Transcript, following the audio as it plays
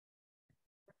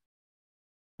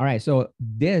All right, so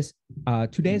this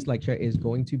today's lecture is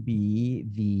going to be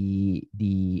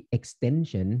the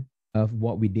extension of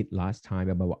what we did last time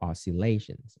about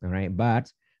oscillations. All right,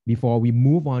 but before we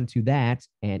move on to that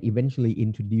and eventually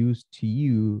introduce to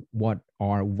you what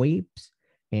are waves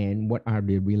and what are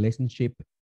the relationship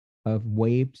of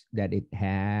waves that it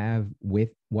have with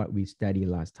what we studied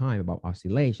last time about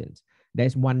oscillations,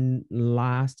 there's one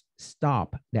last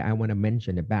stop that I want to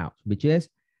mention about, which is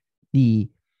the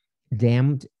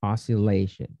damped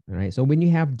oscillation. All right. So when you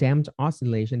have damped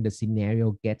oscillation, the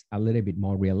scenario gets a little bit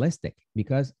more realistic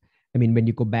because, I mean, when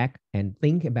you go back and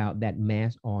think about that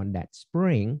mass on that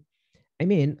spring, I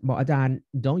mean, but Adan,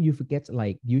 don't you forget,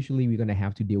 like, usually we're going to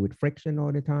have to deal with friction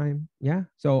all the time. Yeah.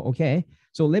 So, okay.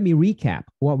 So let me recap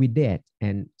what we did.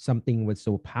 And something was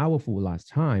so powerful last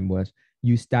time was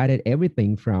you started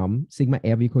everything from sigma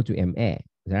F equal to MA.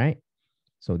 Right.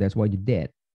 So that's what you did.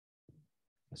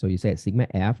 So you said sigma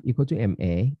F equal to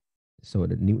MA. So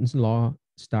the Newton's law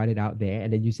started out there.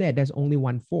 And then you said there's only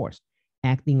one force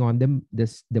acting on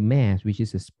the mass, which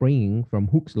is a spring from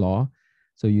Hooke's law.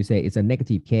 So you say it's a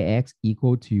negative kx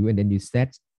equal to, and then you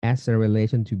set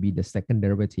acceleration to be the second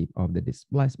derivative of the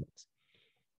displacements.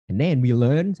 And then we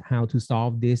learned how to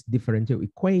solve this differential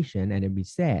equation. And then we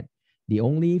said the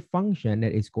only function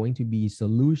that is going to be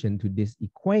solution to this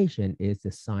equation is the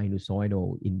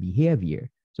sinusoidal in behavior.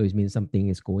 So it means something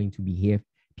is going to behave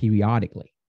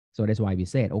periodically. So that's why we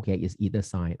said, okay, it's either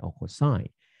sine or cosine.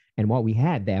 And what we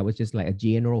had there was just like a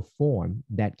general form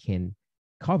that can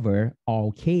cover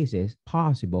all cases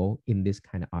possible in this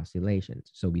kind of oscillations.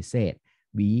 So we said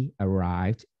we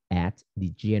arrived at the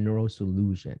general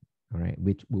solution, all right,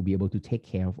 which will be able to take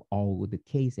care of all the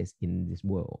cases in this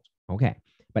world. Okay.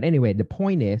 But anyway, the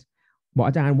point is,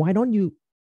 well, Ajahn, why don't you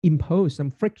impose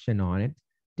some friction on it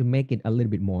to make it a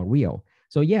little bit more real?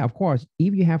 So yeah, of course,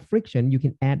 if you have friction, you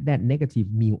can add that negative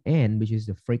mu n, which is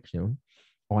the friction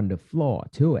on the floor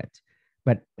to it.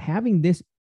 But having this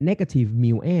negative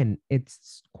mu n,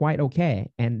 it's quite okay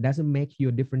and doesn't make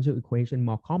your differential equation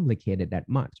more complicated that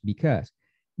much because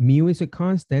mu is a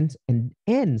constant and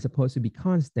n is supposed to be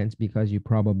constant because you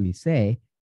probably say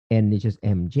n is just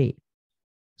mg.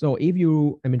 So if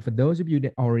you, I mean, for those of you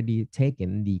that already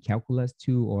taken the calculus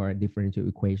 2 or differential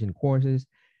equation courses,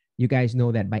 you guys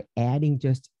know that by adding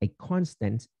just a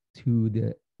constant to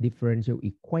the differential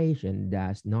equation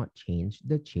does not change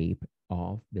the shape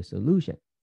of the solution.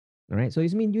 All right. So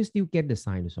it means you still get the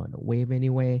sinusoidal wave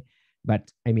anyway, but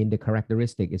I mean, the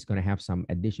characteristic is going to have some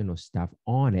additional stuff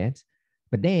on it.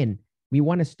 But then we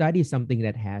want to study something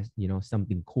that has, you know,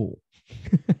 something cool.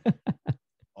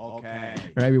 Okay.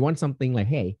 Right. We want something like,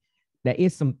 hey, there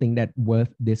is something that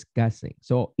worth discussing.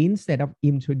 So instead of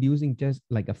introducing just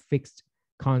like a fixed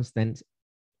constant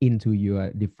into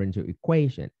your differential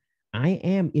equation, I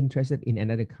am interested in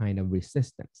another kind of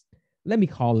resistance. Let me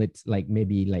call it like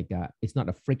maybe like it's not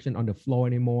a friction on the floor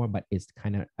anymore, but it's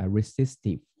kind of a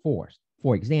resistive force.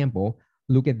 For example,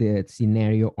 look at the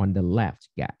scenario on the left,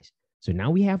 guys. So now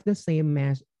we have the same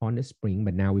mass on the spring,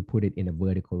 but now we put it in a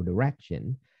vertical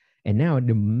direction. And now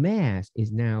the mass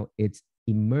is now it's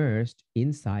immersed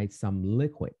inside some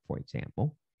liquid, for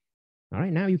example. All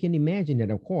right, now you can imagine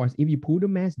that, of course, if you pull the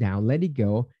mass down, let it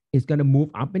go, it's going to move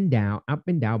up and down,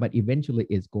 but eventually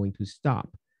it's going to stop.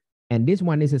 And this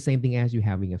one is the same thing as you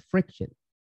having a friction.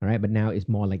 All right, but now it's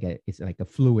more like it's like a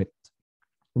fluid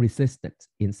resistance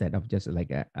instead of just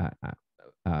like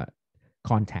a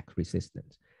contact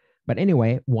resistance. But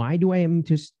anyway, why do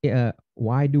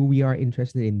we are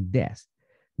interested in this?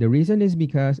 The reason is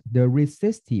because the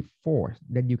resistive force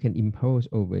that you can impose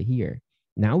over here,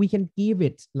 now we can give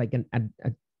it like an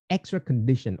extra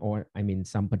condition, or I mean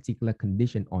some particular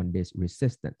condition on this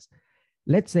resistance.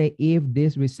 Let's say if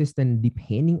this resistance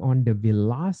depending on the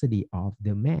velocity of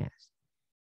the mass.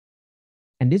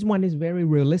 And this one is very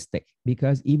realistic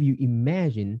because if you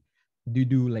imagine you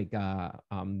do like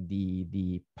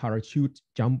the parachute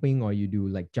jumping, or you do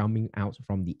like jumping out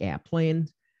from the airplane,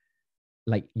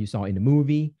 like you saw in the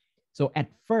movie. So at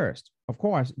first, of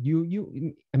course,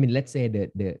 I mean, let's say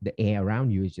the air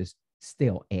around you is just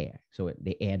still air. So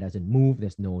the air doesn't move.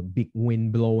 There's no big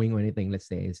wind blowing or anything. Let's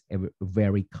say it's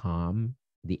very calm.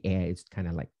 The air is kind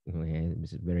of like,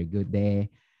 this is very good day,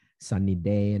 sunny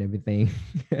day and everything.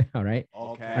 All right.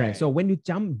 Okay. All right. So when you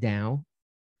jump down,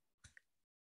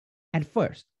 at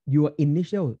first, your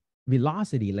initial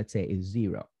velocity, let's say, is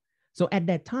 0. So at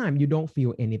that time, you don't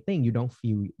feel anything. You don't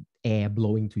feel air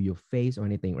blowing to your face or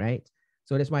anything, right?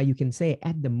 So that's why you can say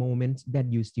at the moment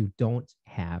that you still don't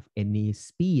have any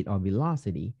speed or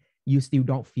velocity, you still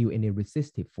don't feel any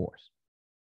resistive force.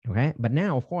 Okay. But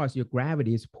now, of course, your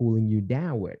gravity is pulling you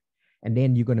downward. And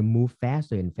then you're going to move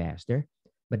faster and faster.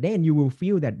 But then you will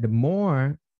feel that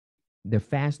the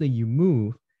faster you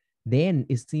move, then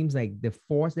it seems like the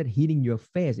force that hitting your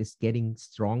face is getting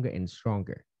stronger and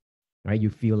stronger, right? You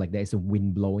feel like there's a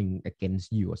wind blowing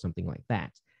against you or something like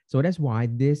that. So that's why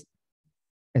this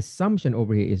assumption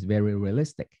over here is very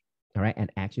realistic, all right?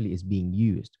 And actually is being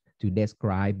used to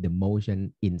describe the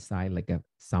motion inside like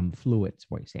some fluids,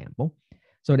 for example.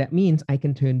 So that means I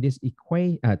can turn this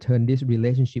turn this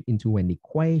relationship into an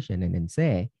equation and then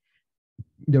say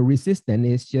the resistance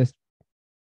is just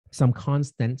some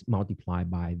constant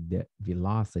multiplied by the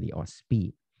velocity or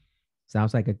speed.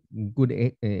 Sounds like a good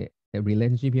a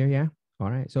relationship here, yeah? All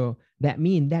right, so that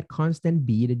means that constant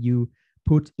B that you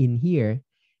put in here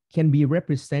can be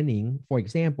representing, for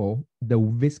example, the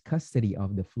viscosity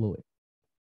of the fluid.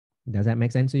 Does that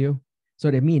make sense to you? So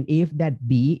that means if that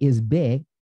B is big,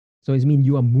 so it means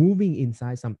you are moving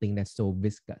inside something that's so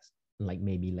viscous, like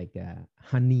maybe like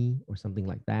honey or something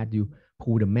like that. You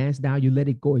pull the mass down, you let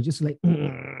it go, it's just like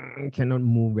cannot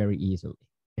move very easily.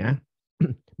 Yeah.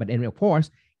 But then of course,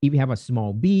 if you have a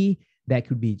small B, that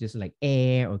could be just like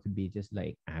air, or it could be just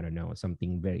like, I don't know,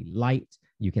 something very light.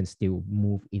 You can still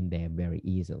move in there very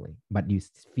easily, but you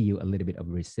feel a little bit of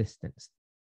resistance.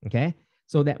 Okay.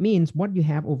 So that means what you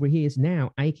have over here is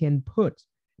now I can put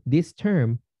this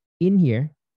term in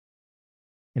here,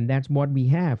 and that's what we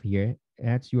have here.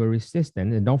 That's your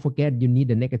resistance. And don't forget, you need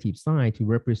the negative sign to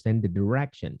represent the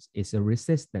directions. It's a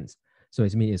resistance. So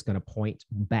it means it's going to point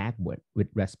backward with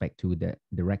respect to the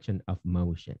direction of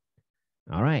motion.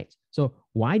 All right. So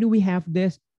why do we have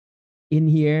this in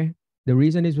here? The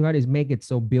reason is because it make it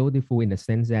so beautiful in the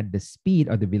sense that the speed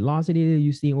or the velocity that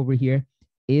you see over here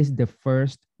is the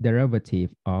first derivative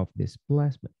of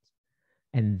displacement.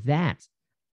 And that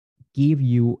give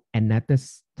you another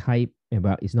type,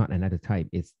 well, it's not another type,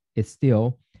 it's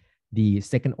still the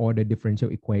second order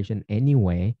differential equation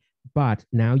anyway, but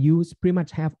now you pretty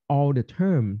much have all the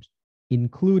terms,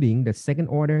 including the second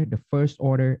order, the first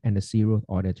order, and the zeroth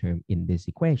order term in this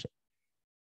equation.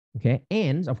 Okay,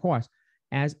 and of course,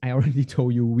 as I already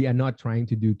told you, we are not trying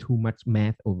to do too much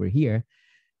math over here.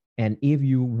 And if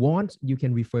you want, you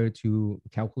can refer to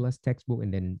calculus textbook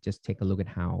and then just take a look at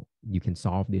how you can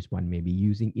solve this one, maybe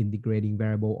using integrating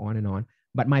variable on and on.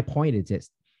 But my point is this: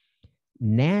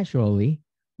 naturally,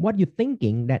 what you're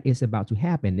thinking that is about to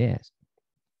happen is,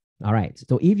 all right,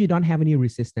 so if you don't have any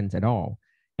resistance at all,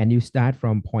 and you start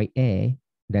from point A,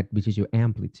 which is your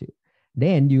amplitude,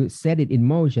 then you set it in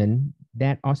motion,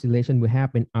 that oscillation will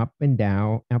happen up and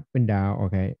down,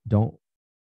 okay? Don't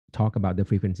talk about the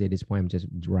frequency at this point. I'm just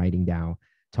writing down,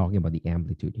 talking about the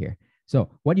amplitude here. So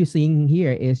what you're seeing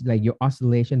here is like your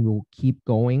oscillation will keep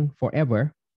going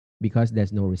forever because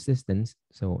there's no resistance.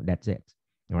 So that's it.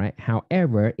 All right.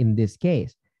 However, in this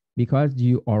case, because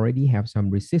you already have some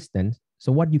resistance,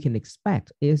 so what you can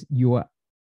expect is your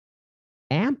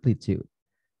amplitude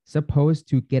supposed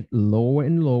to get lower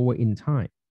and lower in time.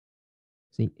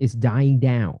 See, it's dying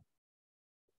down.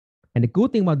 And the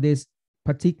good thing about this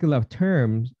particular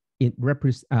terms it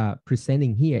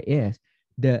presenting here is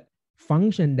the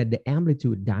function that the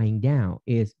amplitude dying down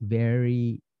is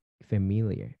very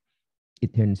familiar.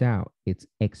 It turns out it's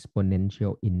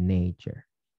exponential in nature.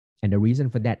 And the reason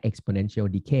for that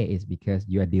exponential decay is because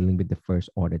you are dealing with the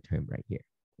first order term right here.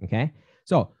 Okay.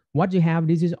 So what you have,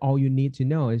 this is all you need to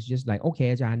know. It's just like,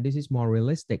 okay, John, this is more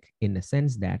realistic in the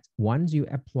sense that once you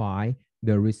apply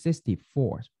the resistive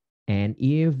force, and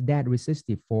if that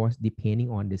resistive force, depending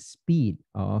on the speed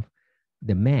of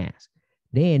the mass,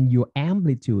 then your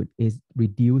amplitude is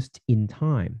reduced in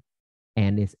time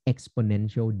and it's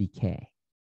exponential decay.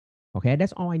 Okay,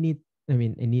 that's all I need. I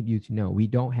need you to know. We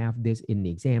don't have this in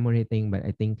the exam or anything, but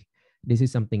I think this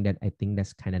is something that I think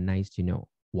that's kind of nice to know.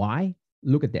 Why?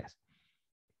 Look at this.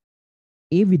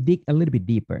 If we dig a little bit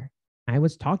deeper, I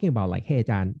was talking about like, hey,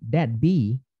 John, that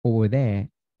B over there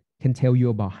can tell you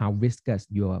about how viscous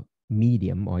your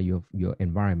medium or your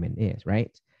environment is,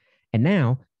 right? And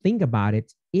now think about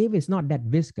it. If it's not that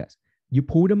viscous, you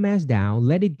pull the mass down,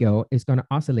 let it go, it's going to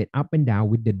oscillate up and down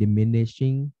with the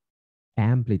diminishing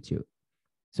amplitude.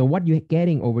 So what you're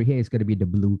getting over here is going to be the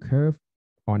blue curve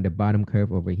on the bottom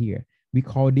curve over here. We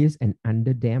call this an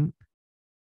underdamped,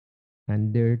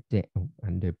 underdamped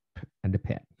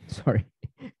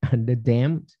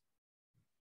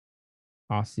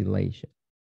oscillation.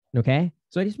 Okay,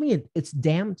 so this means it's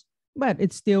damped, but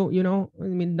it's still,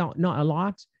 not a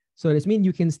lot. So this means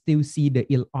you can still see the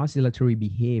oscillatory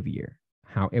behavior.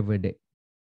 However, the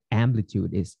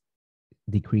amplitude is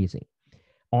decreasing.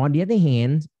 On the other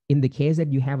hand, in the case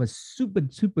that you have a super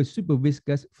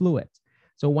viscous fluid,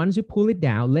 so once you pull it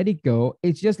down, let it go,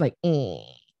 it's just like,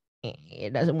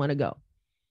 it doesn't want to go.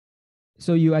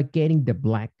 So you are getting the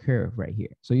black curve right here.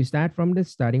 So you start from the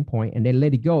starting point and then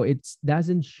let it go. It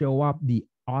doesn't show up the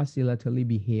oscillatory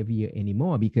behavior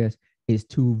anymore because it's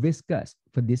too viscous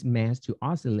for this mass to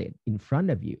oscillate in front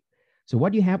of you. So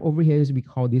what you have over here is we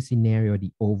call this scenario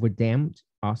the overdamped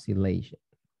oscillation.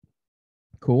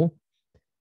 Cool.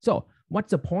 So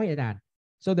what's the point of that?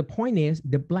 So the point is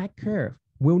the black curve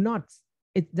will not,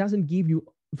 it doesn't give you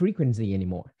frequency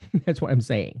anymore. That's what I'm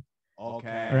saying.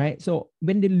 Okay. All right. So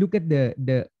when they look at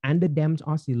the underdamped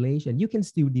oscillation, you can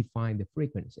still define the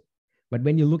frequency. But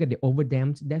when you look at the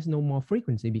overdamped, there's no more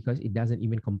frequency because it doesn't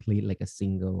even complete like a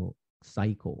single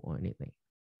cycle or anything.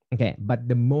 Okay. But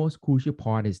the most crucial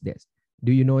part is this.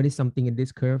 Do you notice something in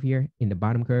this curve here, in the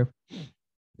bottom curve,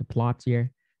 the plots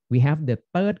here? We have the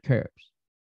third curves.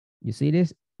 You see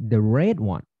this? The red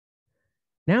one.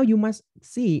 Now you must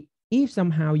see if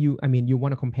somehow you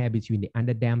want to compare between the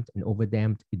underdamped and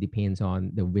overdamped, it depends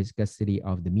on the viscosity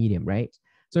of the medium, right?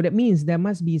 So that means there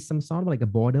must be some sort of like a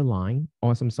borderline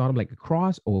or some sort of like a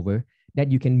crossover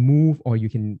that you can move or you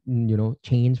can,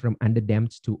 change from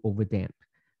underdamped to overdamped.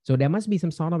 So there must be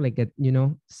some sort of like a,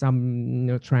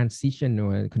 some transition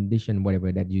or condition,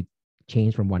 whatever, that you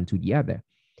change from one to the other.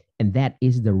 And that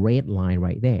is the red line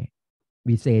right there.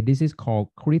 We say this is called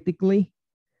critically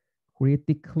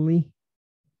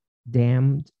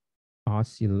damped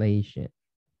oscillation.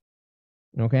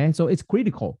 Okay, so it's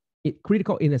critical. It's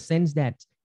critical in the sense that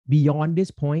beyond this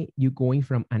point, you're going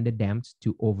from underdamped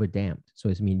to overdamped. So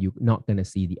it means you're not going to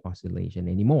see the oscillation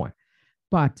anymore.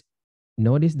 But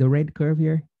notice the red curve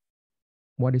here.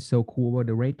 What is so cool about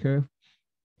the red curve?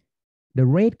 The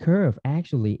red curve,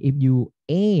 actually, if you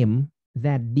aim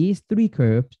that these three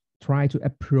curves try to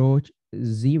approach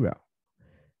zero,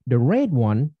 the red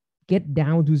one get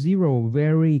down to zero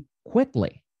very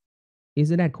quickly.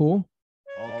 Isn't that cool?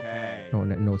 Okay.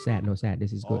 No sad.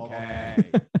 This is good. Okay.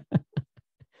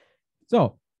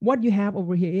 So what you have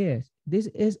over here is, this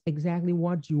is exactly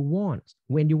what you want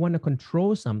when you want to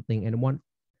control something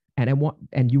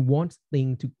and you want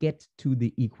thing to get to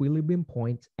the equilibrium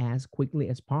point as quickly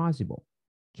as possible.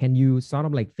 Can you sort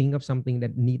of like think of something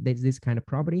that needs this kind of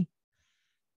property?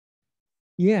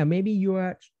 Yeah, maybe you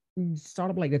are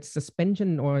sort of like a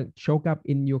suspension or choke up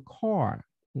in your car,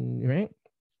 right?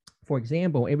 For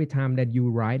example, every time that you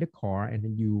ride a car and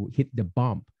then you hit the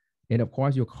bump, then of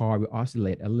course your car will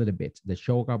oscillate a little bit. The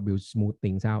choke up will smooth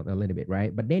things out a little bit,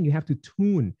 right? But then you have to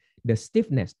tune the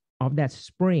stiffness of that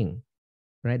spring,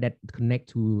 right, that connect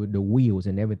to the wheels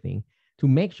and everything, to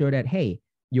make sure that, hey,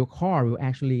 your car will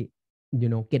actually,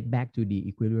 get back to the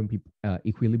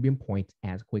equilibrium point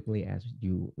as quickly as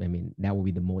you. That will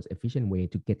be the most efficient way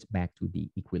to get back to the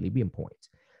equilibrium point.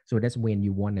 So that's when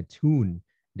you want to tune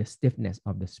the stiffness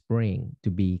of the spring to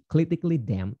be critically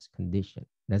damped condition.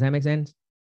 Does that make sense?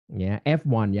 Yeah,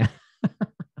 F1, yeah.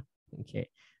 Okay,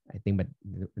 I think, but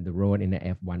the road in the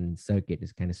F1 circuit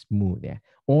is kind of smooth there.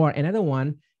 Or another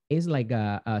one is like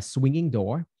a swinging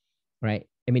door, right?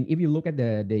 If you look at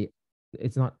the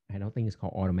it's not, I don't think it's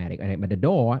called automatic, right? But the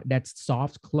door that's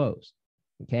soft close.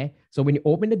 Okay, so when you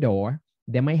open the door,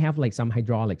 they might have like some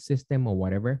hydraulic system or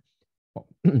whatever.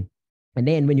 And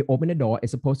then when you open the door,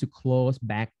 it's supposed to close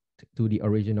back to the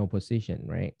original position,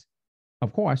 right?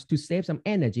 Of course, to save some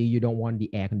energy, you don't want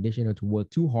the air conditioner to work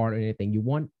too hard or anything. You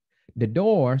want the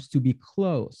doors to be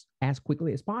closed as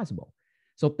quickly as possible.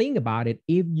 So think about it.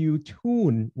 If you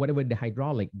tune whatever the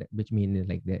hydraulic, which means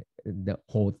like the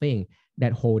whole thing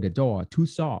that hold the door too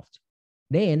soft,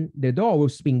 then the door will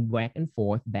spin back and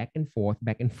forth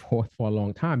for a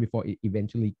long time before it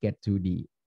eventually get to the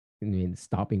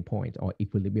stopping point or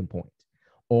equilibrium point.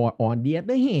 Or on the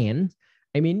other hand,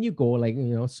 you go like,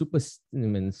 super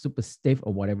stiff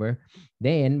or whatever.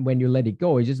 Then when you let it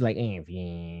go, it's just like,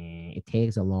 it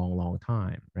takes a long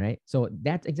time, right? So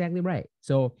that's exactly right.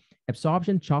 So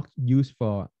absorption shock used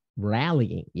for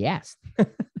rallying, yes.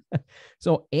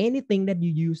 So anything that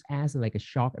you use as like a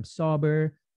shock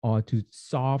absorber or to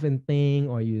soften thing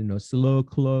or, slow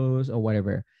close or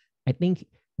whatever, I think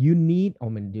you need,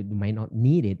 you might not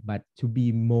need it, but to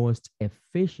be most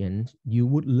efficient, you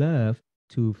would love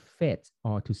to fit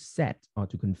or to set or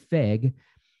to configure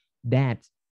that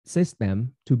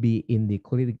system to be in the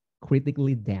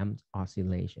critically damped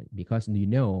oscillation, because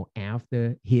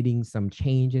after hitting some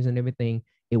changes and everything,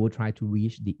 it will try to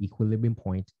reach the equilibrium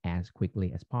point as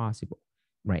quickly as possible,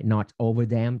 right? Not over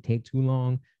damped, take too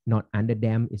long, not under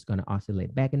damped, it's going to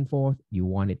oscillate back and forth. You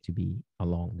want it to be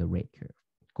along the red curve.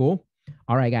 Cool.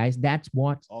 All right, guys, that's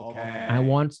what Okay. I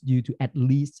want you to at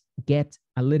least get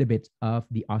a little bit of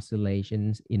the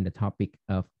oscillations in the topic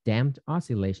of damped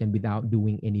oscillation without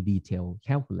doing any detailed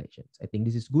calculations. I think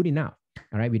this is good enough.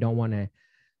 All right, we don't want to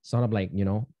sort of like,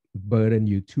 burden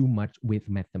you too much with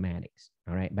mathematics.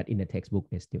 All right, but in the textbook,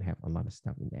 they still have a lot of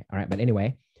stuff in there. All right, but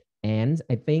anyway, and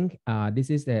I think this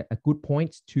is a good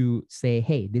point to say,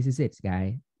 hey, this is it,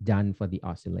 guys, done for the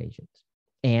oscillations.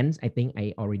 And I think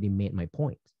I already made my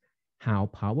point, how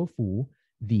powerful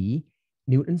the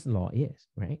Newton's law is,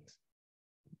 right?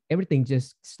 Everything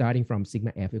just starting from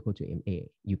sigma f equal to ma.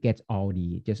 You get all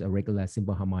the just a regular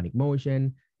simple harmonic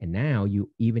motion, and now you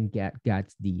even get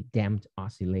the damped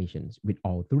oscillations with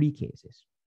all three cases.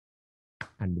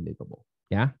 Unbelievable.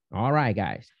 Yeah. All right,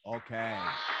 guys. Okay.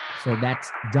 So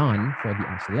that's done for the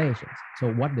oscillations.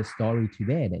 So what the story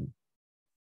today then?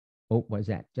 Oh, what's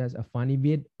that? Just a funny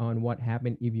bit on what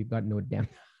happened if you got no damp.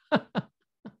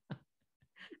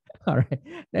 All right,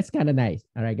 that's kind of nice.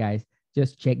 All right, guys,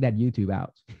 just check that YouTube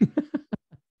out.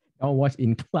 Don't watch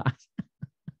in class.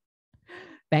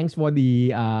 Thanks for the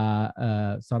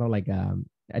sort of like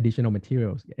additional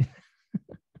materials.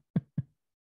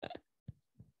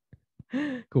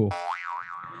 Cool.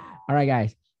 All right,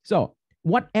 guys. So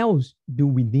what else do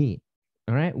we need?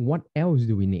 All right, what else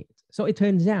do we need? So it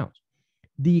turns out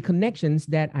the connections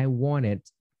that I wanted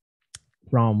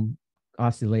from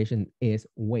oscillation is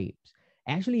waves.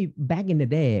 Actually, back in the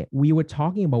day, we were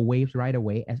talking about waves right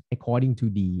away, as according to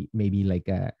the maybe like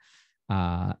a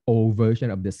old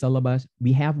version of the syllabus.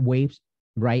 We have waves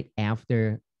right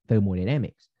after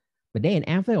thermodynamics. But then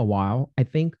after a while, I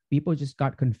think people just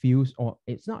got confused, or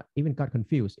it's not even got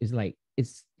confused. It's like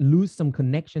it's lose some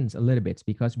connections a little bit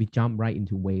because we jump right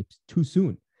into waves too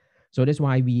soon. So that's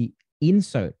why we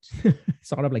insert,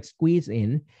 sort of like squeeze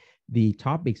in the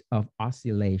topics of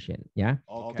oscillation, yeah?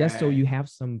 Okay. Just so you have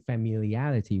some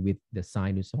familiarity with the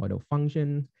sinusoidal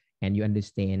function and you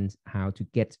understand how to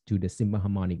get to the simple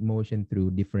harmonic motion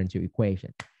through differential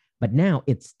equation. But now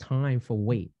it's time for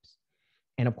waves.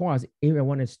 And of course, if I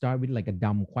want to start with like a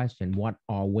dumb question, what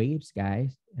are waves,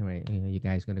 guys? All right, you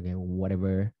guys gonna get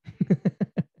whatever.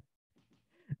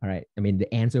 All right, I mean,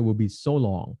 the answer will be so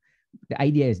long. The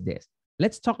idea is this.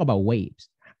 Let's talk about waves.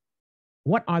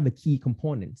 What are the key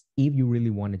components if you really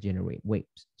want to generate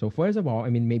waves? So first of all, I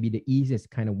mean, maybe the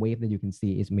easiest kind of wave that you can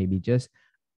see is maybe just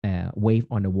a wave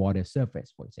on the water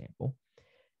surface, for example.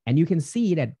 And you can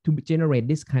see that to generate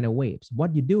this kind of waves,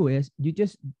 what you do is you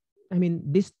just, I mean,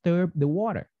 disturb the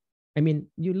water. I mean,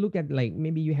 you look at like,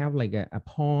 maybe you have like a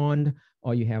pond,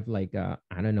 or you have like, I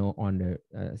don't know, on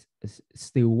the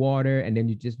still water, and then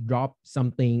you just drop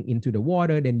something into the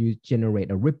water, then you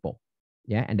generate a ripple.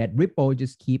 Yeah, and that ripple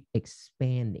just keep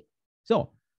expanding.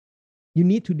 So you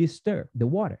need to disturb the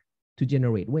water to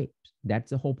generate waves.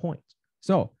 That's the whole point.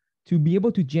 So to be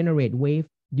able to generate wave,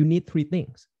 you need three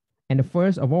things. And the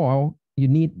first of all, you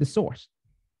need the source.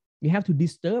 You have to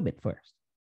disturb it first.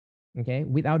 Okay,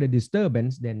 without a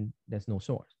disturbance, then there's no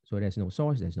source. So there's no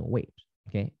source, there's no waves.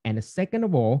 Okay, and the second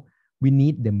of all, we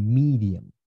need the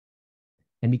medium.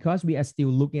 And because we are still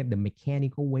looking at the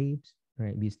mechanical waves,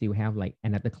 right, we still have like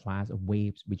another class of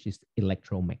waves, which is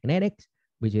electromagnetics,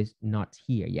 which is not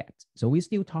here yet. So we're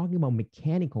still talking about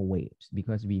mechanical waves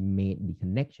because we made the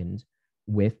connections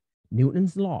with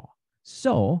Newton's law.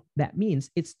 So that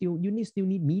means it's still, you still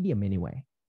need medium anyway.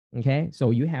 Okay,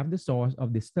 so you have the source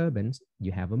of disturbance,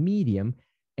 you have a medium,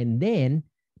 and then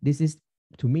this is,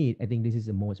 to me, I think this is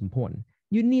the most important.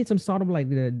 You need some sort of like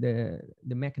the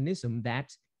mechanism that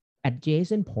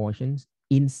adjacent portions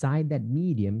inside that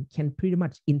medium can pretty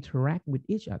much interact with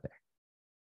each other.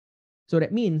 So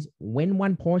that means when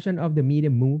one portion of the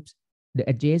medium moves, the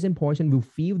adjacent portion will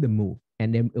feel the move,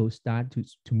 and then it will start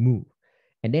to move.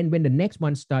 And then when the next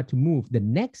one start to move, the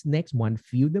next one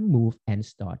feel the move and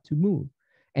start to move.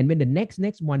 And when the next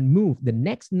one move, the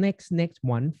next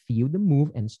one feel the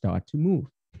move and start to move.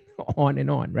 On and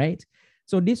on, right?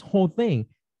 So this whole thing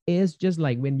is just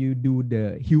like when you do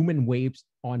the human waves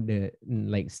on the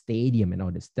like stadium and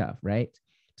all this stuff, right?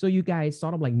 So you guys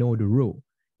sort of like know the rule.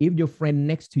 If your friend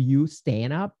next to you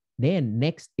stand up, then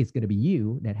next it's going to be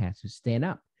you that has to stand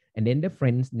up. And then the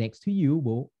friends next to you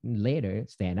will later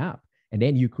stand up. And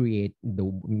then you create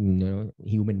the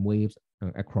human waves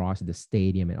across the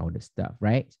stadium and all this stuff,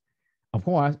 right? Of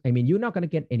course, I mean, you're not going to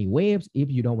get any waves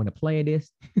if you don't want to play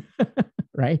this,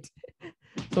 right?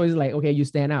 So it's like, okay, you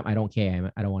stand up. I don't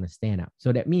care. I don't want to stand up.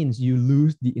 So that means you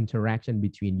lose the interaction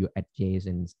between your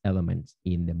adjacent elements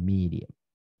in the medium.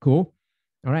 Cool.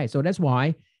 All right. So that's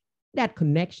why that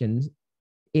connection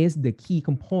is the key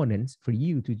components for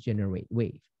you to generate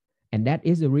wave. And that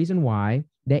is the reason why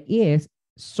there is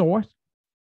source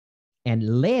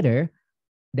And later,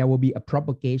 there will be a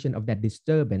propagation of that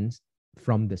disturbance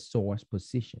from the source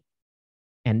position.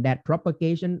 And that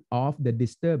propagation of the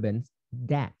disturbance,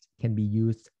 that can be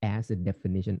used as a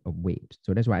definition of waves.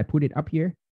 So that's why I put it up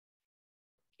here.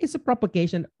 It's a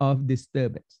propagation of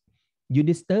disturbance. You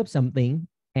disturb something,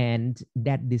 and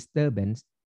that disturbance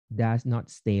does not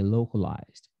stay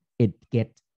localized. It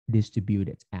gets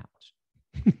distributed out.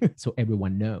 So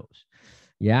everyone knows.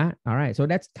 Yeah. All right. So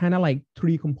that's kind of like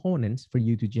 3 components for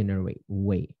you to generate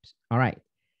waves. All right.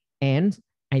 And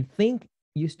I think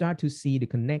you start to see the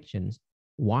connections.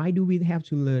 Why do we have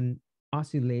to learn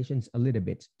oscillations a little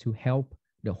bit to help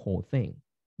the whole thing?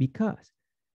 Because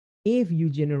if you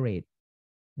generate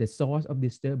the source of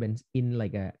disturbance in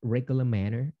like a regular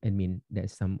manner, I mean,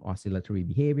 there's some oscillatory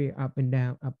behavior, up and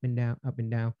down, up and down, up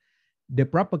and down. The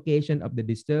propagation of the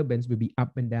disturbance will be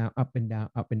up and down, up and down,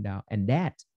 up and down. And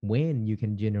that's when you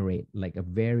can generate like a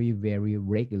very, very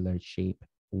regular shape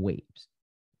waves.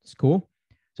 It's cool.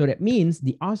 So that means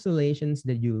the oscillations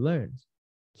that you learn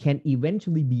can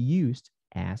eventually be used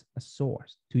as a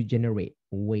source to generate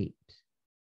waves.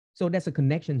 So that's the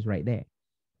connections right there.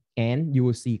 And you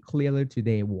will see clearly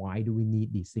today why do we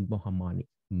need the simple harmonic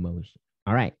motion.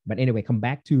 All right. But anyway, come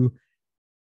back to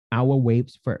our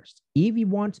waves first. If you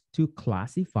want to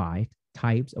classify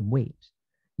types of waves,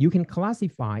 you can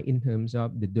classify in terms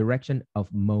of the direction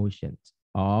of motion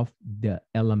of the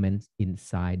elements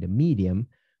inside the medium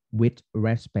with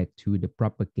respect to the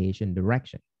propagation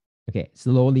direction. Okay,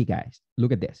 slowly, guys,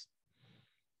 look at this.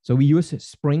 So we use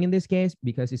spring in this case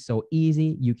because it's so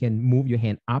easy. You can move your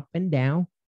hand up and down.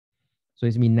 So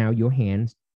it's mean now your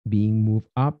hands being moved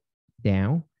up,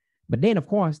 down. But then, of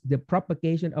course, the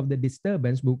propagation of the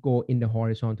disturbance will go in the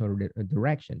horizontal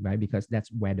direction, right? Because that's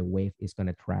where the wave is going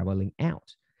to traveling out.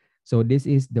 So this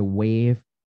is the wave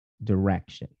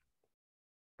direction.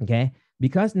 Okay,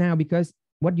 because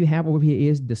what you have over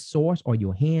here is the source, or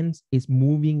your hands is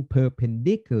moving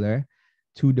perpendicular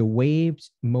to the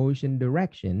wave's motion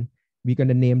direction. We're going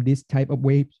to name this type of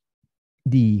wave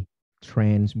the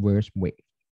transverse wave.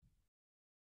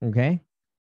 Okay.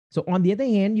 So on the other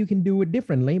hand, you can do it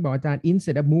differently, but that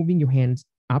instead of moving your hands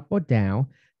up or down,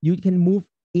 you can move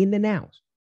in and out.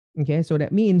 Okay. So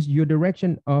that means your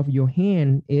direction of your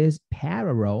hand is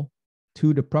parallel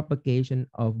to the propagation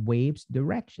of waves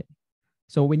direction.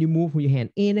 So when you move your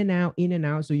hand in and out,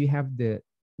 so you have the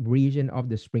region of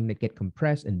the spring that get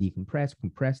compressed and decompressed,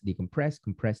 compressed, decompressed,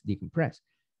 compressed, decompressed.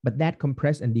 But that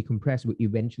compress and decompress will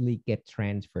eventually get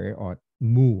transferred or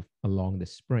move along the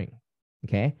spring.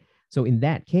 Okay. So in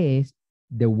that case,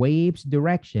 the wave's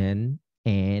direction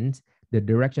and the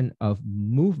direction of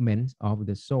movement of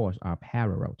the source are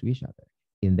parallel to each other.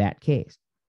 In that case,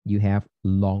 you have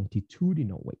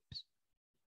longitudinal waves.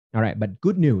 All right. But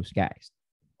good news, guys.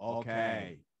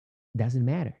 Okay. Doesn't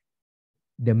matter.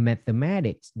 The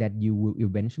mathematics that you will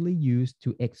eventually use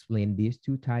to explain these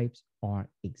 2 types are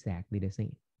exactly the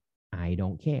same. I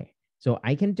don't care. So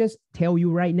I can just tell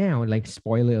you right now, like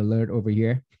spoiler alert over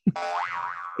here.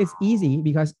 It's easy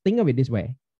because think of it this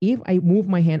way. If I move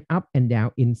my hand up and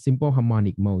down in simple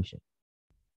harmonic motion,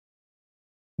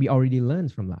 we already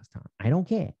learned from last time. I don't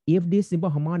care if this simple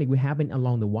harmonic will happen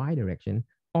along the y direction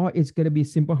or it's going to be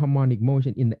simple harmonic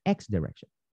motion in the x direction.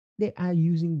 They are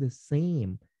using the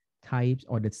same types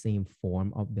or the same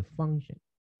form of the function.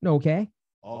 Okay?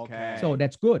 Okay. So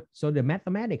that's good. So the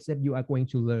mathematics that you are going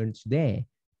to learn today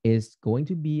is going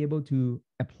to be able to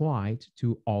apply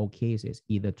to all cases,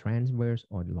 either transverse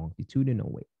or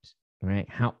longitudinal waves. All right.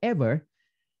 However,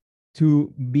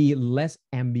 to be less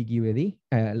ambiguous,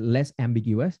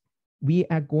 we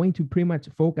are going to pretty much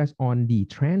focus on the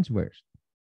transverse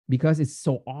because it's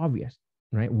so obvious,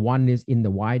 right? One is in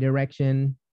the y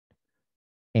direction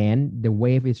and the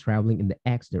wave is traveling in the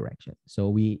x direction. So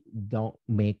we don't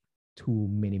make too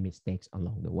many mistakes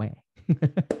along the way.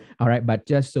 All right. But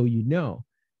just so you know,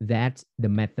 that the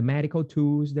mathematical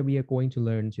tools that we are going to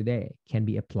learn today can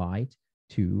be applied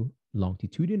to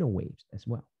longitudinal waves as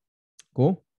well.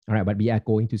 Cool. All right. But we are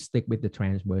going to stick with the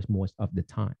transverse most of the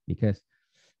time because,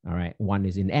 all right, one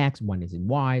is in X, one is in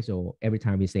Y. So every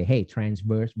time we say, hey,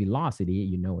 transverse velocity,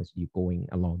 you know, it's you going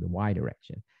along the Y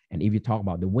direction. And if you talk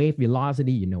about the wave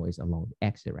velocity, you know, it's along the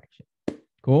X direction.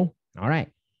 Cool. All right.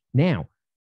 Now,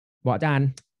 well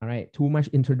done. All right. Too much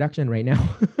introduction right now.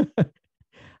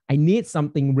 I need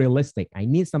something realistic. I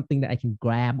need something that I can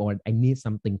grab, or I need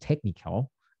something technical.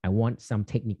 I want some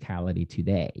technicality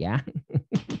today. Yeah.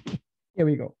 Here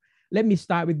we go. Let me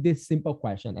start with this simple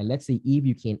question and let's see if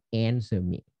you can answer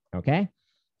me. Okay.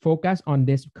 Focus on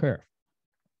this curve.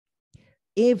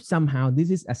 If somehow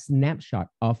this is a snapshot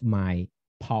of my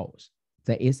pulse,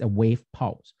 there is a wave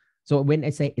pulse. So when I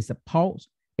say it's a pulse,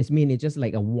 it means it's just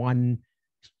like a one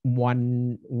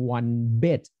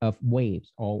bit of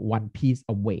waves or one piece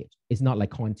of waves. It's not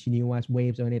like continuous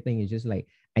waves or anything. It's just like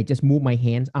I just move my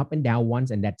hands up and down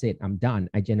once and that's it. I'm done.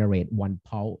 I generate one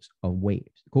pulse of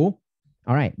waves. Cool.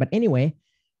 All right. But anyway,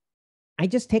 I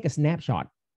just take a snapshot.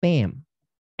 Bam.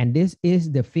 And this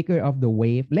is the figure of the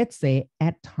wave. Let's say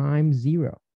at time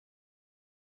 0.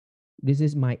 This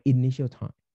is my initial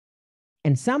time.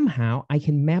 And somehow I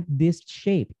can map this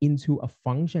shape into a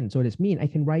function. So this means I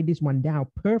can write this one down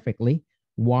perfectly.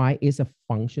 Y is a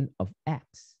function of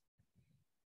X.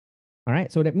 All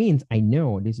right. So that means I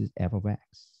know this is f of X.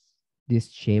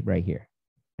 This shape right here.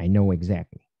 I know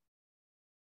exactly.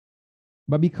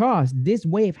 But because this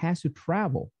wave has to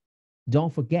travel,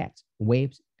 don't forget,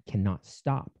 waves cannot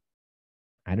stop.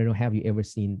 I don't know, have you ever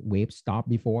seen waves stop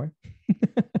before?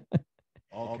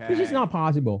 Okay. Which is not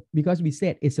possible because we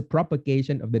said it's a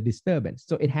propagation of the disturbance.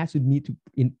 So it has to need to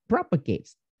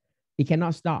propagates. It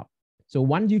cannot stop. So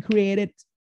once you create it,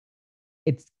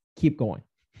 it's keep going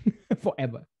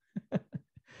forever.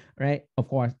 Right? Of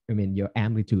course, I mean, your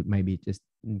amplitude might be just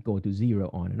go to 0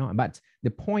 on and on. But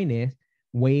the point is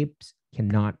waves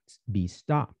cannot be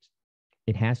stopped.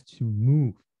 It has to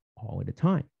move all the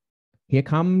time. Here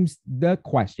comes the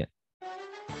question.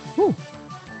 Whew.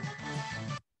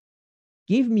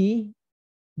 Give me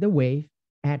the wave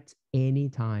at any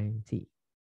time t.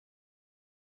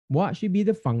 What should be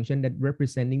the function that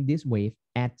representing this wave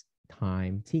at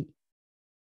time t?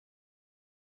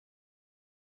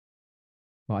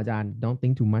 Well, Ajahn, don't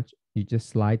think too much. You just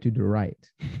slide to the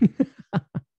right.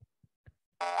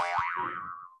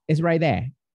 It's right there.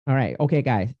 All right. Okay,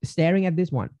 guys, staring at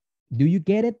this one. Do you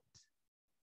get it?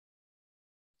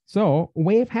 So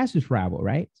wave has to travel,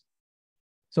 right?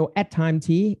 So at time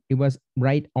t, it was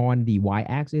right on the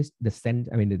y-axis.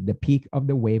 The peak of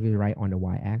the wave is right on the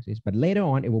y-axis, but later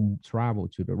on it will travel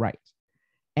to the right.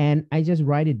 And I just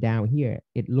write it down here.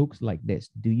 It looks like this.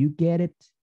 Do you get it?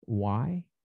 Why?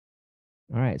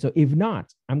 All right. So if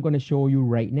not, I'm going to show you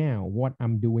right now what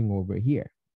I'm doing over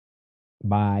here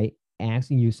by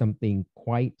asking you something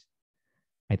quite,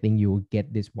 I think you'll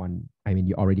get this one. I mean,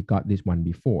 you already got this one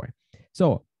before.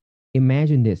 So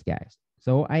imagine this, guys.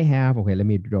 So I have, okay, let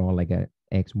me draw like a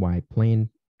XY plane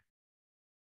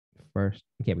first.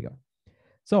 Here we go.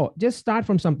 So just start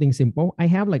from something simple. I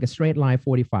have like a straight line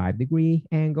 45-degree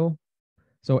angle.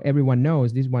 So everyone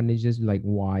knows this one is just like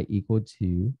Y equal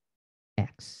to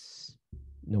X.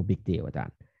 No big deal with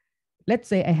that. Let's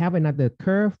say I have another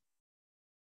curve.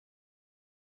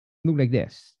 Look like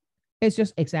this. It's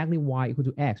just exactly Y equal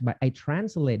to X, but I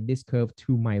translate this curve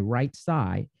to my right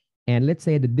side. And let's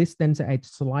say the distance I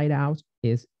slide out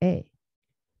is A.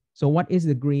 So what is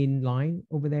the green line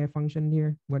over there function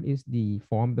here? What is the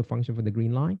form, the function for the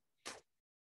green line?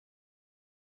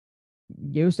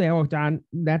 You say, oh, John,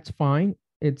 that's fine.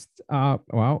 It's,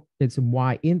 it's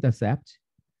y-intercept.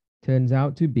 Turns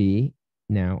out to be,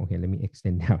 now, okay, let me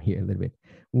extend down here a little bit.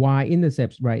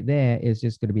 Y-intercepts right there is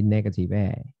just going to be negative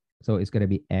A. So it's going to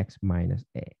be X minus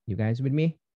A. You guys with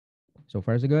me? So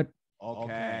far, so good?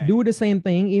 Okay. Do the same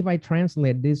thing if I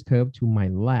translate this curve to my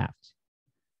left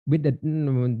with the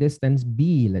distance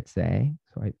b, let's say.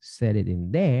 So I set it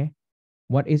in there.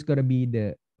 What is going to be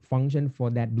the function for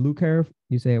that blue curve?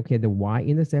 You say, okay, the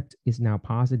y-intercept is now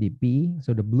positive b.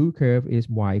 So the blue curve is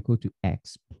y equal to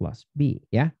x plus b.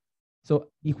 Yeah. So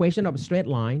equation of a straight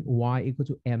line, y equal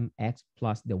to mx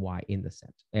plus the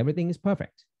y-intercept. Everything is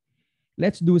perfect.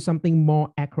 Let's do something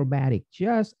more acrobatic,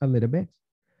 just a little bit.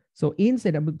 So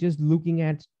instead of just looking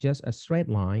at just a straight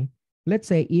line, let's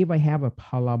say if I have a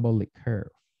parabolic curve,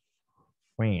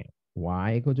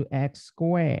 y equal to x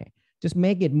squared, just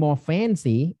make it more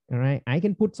fancy, all right? I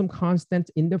can put some constants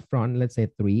in the front, let's say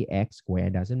 3x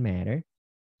squared, doesn't matter.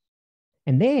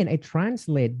 And then I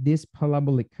translate this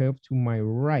parabolic curve to my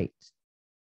right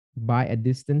by a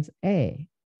distance a.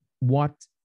 What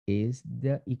is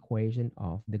the equation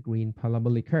of the green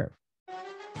parabolic curve?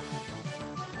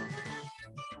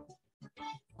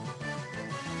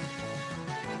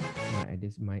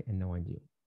 This might annoy you.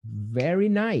 Very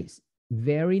nice.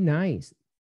 Very nice.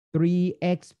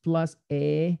 3x plus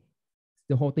a,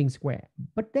 the whole thing squared.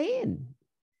 But then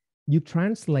you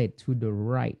translate to the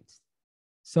right.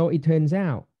 So it turns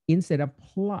out instead of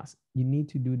plus, you need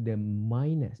to do the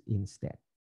minus instead.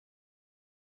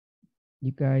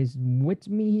 You guys with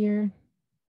me here?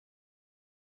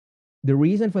 The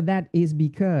reason for that is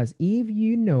because if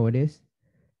you notice,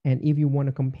 and if you want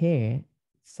to compare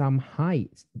some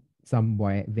heights, some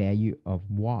value of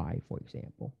y, for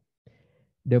example,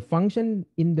 the function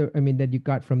in the, that you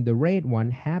got from the red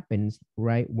one happens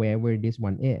right where this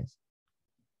one is.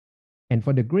 And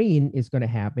for the green, it's going to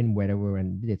happen wherever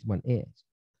this one is.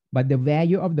 But the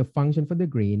value of the function for the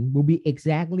green will be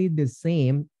exactly the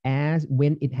same as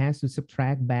when it has to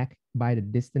subtract back by the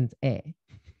distance a.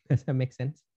 Does that make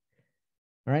sense?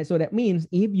 All right, so that means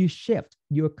if you shift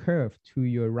your curve to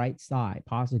your right side,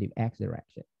 positive x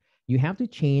direction, you have to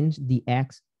change the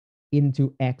x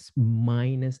into x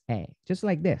minus a, just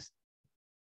like this.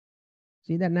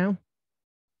 See that now?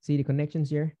 See the connections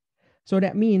here? So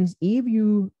that means if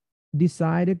you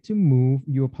decided to move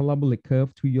your parabolic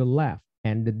curve to your left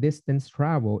and the distance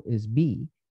traveled is b,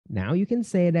 now you can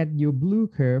say that your blue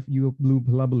curve, your blue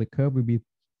parabolic curve will be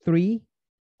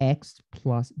 3x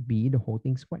plus b, the whole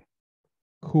thing squared.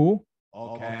 Cool?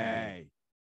 Okay.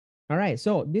 All right,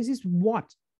 so this is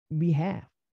what we have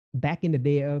back in the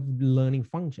day of learning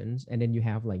functions. And then you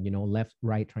have like, left,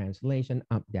 right translation,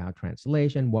 up, down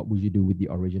translation. What would you do with the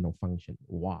original function?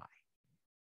 Why?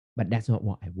 But that's not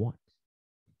what I want.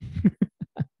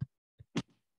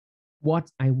 What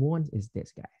I want is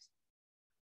this, guys.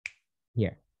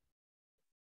 Here.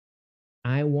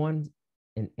 I want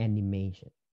an animation.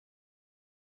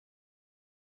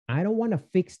 I don't want a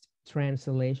fixed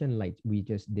translation like we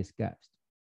just discussed.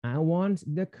 I want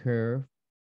the curve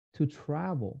to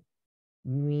travel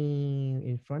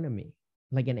in front of me,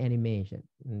 like an animation,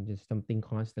 and just something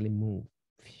constantly move.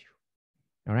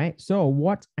 All right. So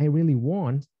what I really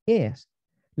want is,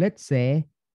 let's say,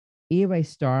 if I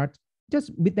start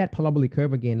just with that parabolic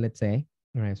curve again, let's say,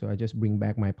 all right, so I just bring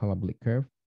back my parabolic curve.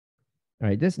 All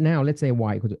right, just now, let's say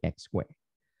y equal to x squared.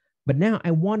 But now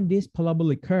I want this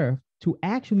parabolic curve to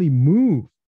actually move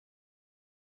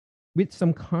with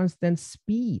some constant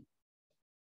speed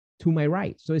to my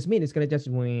right. So it's mean it's gonna just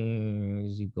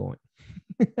keep going.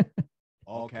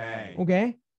 Okay.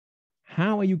 Okay.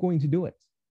 How are you going to do it?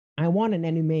 I want an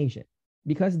animation,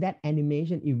 because that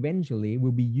animation eventually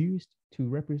will be used to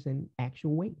represent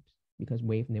actual waves, because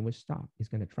wave never stop. It's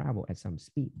going to travel at some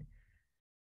speed.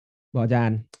 Well,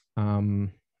 Jan,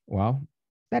 well,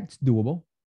 that's doable.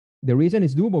 The reason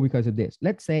it's doable because of this.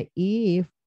 Let's say if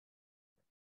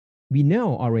we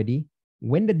know already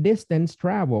when the distance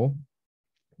travel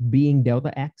being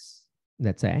delta x,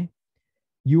 let's say,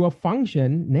 your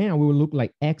function now will look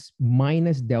like x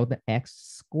minus delta x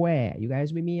squared. You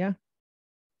guys with me, yeah?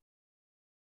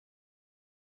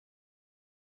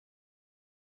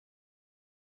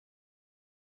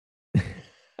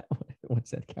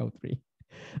 What's that, count 3?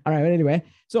 All right, but anyway,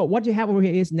 so what you have over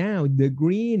here is now the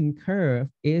green curve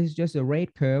is just a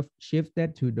rate curve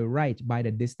shifted to the right by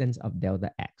the distance of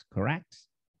delta x, correct?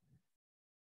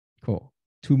 Cool,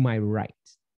 to my right.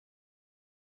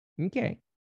 Okay,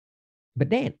 but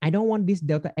then I don't want this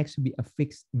delta x to be a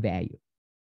fixed value.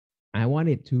 I want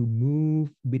it to move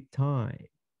with time,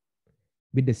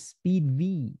 with the speed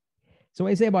v. So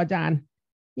I say about John,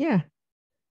 yeah,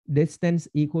 distance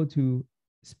equal to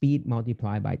speed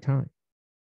multiplied by time.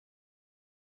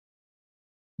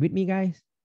 With me, guys?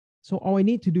 So all I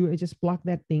need to do is just plug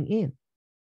that thing in.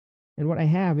 And what I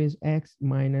have is x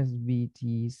minus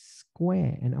vt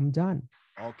squared, and I'm done.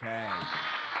 Okay.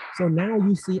 So now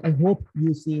you see, I hope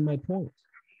you see my point.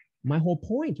 My whole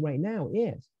point right now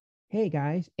is, hey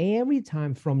guys, every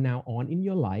time from now on in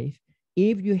your life,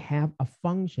 if you have a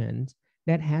function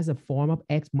that has a form of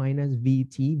x minus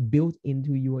vt built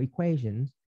into your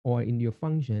equations or in your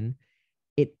function,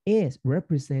 it is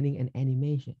representing an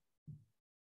animation.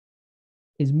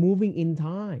 It's moving in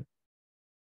time.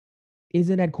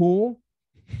 Isn't that cool?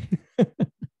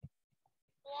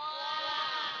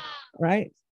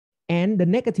 Right? And the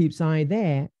negative side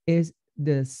there is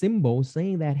the symbol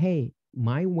saying that, hey,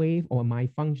 my wave or my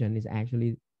function is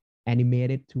actually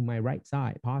animated to my right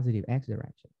side, positive x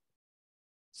direction.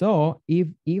 So if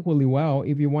equally well,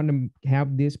 if you want to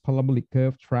have this parabolic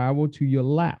curve travel to your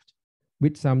left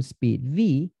with some speed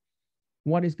v,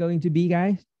 what is going to be,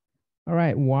 guys? All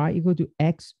right, y equal to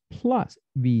x plus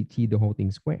vt, the whole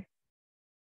thing squared.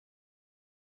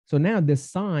 So now the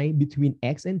sign between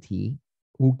x and t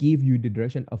will give you the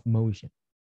direction of motion.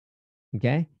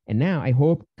 Okay, and now I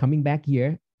hope coming back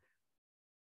here,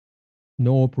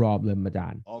 no problem,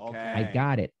 Madan. Okay. I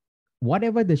got it.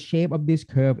 Whatever the shape of this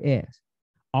curve is,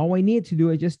 all I need to do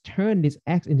is just turn this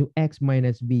x into x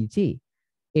minus vt.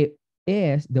 It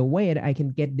is the way that I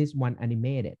can get this one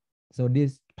animated. So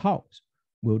this pulse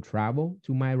will travel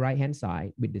to my right-hand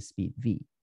side with the speed v,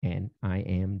 and I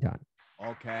am done.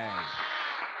 Okay.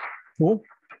 Cool.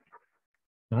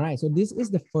 All right, so this is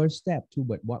the first step to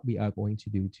what we are going to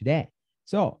do today.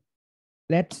 So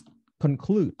let's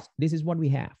conclude. This is what we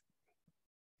have.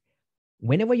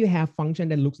 Whenever you have function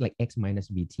that looks like x minus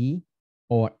vt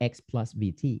or x plus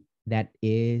vt, That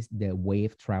is the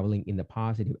wave traveling in the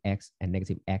positive x and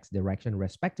negative x direction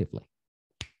respectively.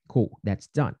 Cool, that's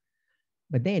done.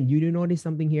 But then you do notice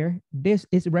something here. This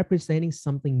is representing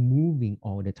something moving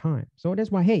all the time. So that's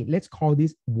why, hey, let's call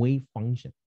this wave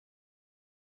function.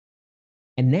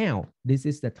 And now this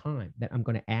is the time that I'm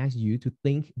going to ask you to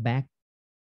think back.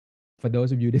 For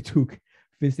those of you that took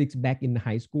physics back in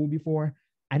high school before,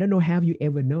 I don't know, have you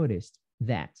ever noticed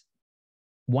that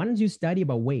once you study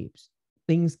about waves,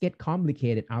 things get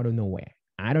complicated out of nowhere?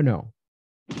 I don't know.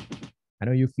 I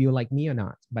know you feel like me or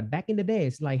not, but back in the day,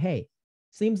 it's like, hey,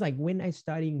 seems like when I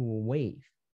studying wave,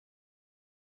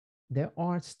 there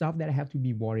are stuff that I have to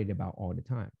be worried about all the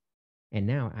time. And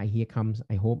now here comes,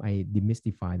 I hope I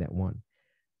demystify that one.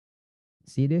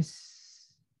 See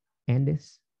this and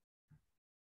this?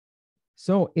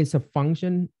 So it's a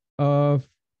function of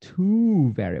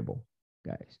two variable,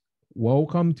 guys.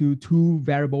 Welcome to two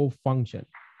variable function.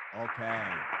 Okay.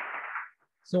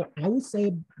 So I would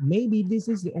say maybe this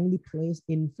is the only place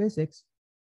in physics,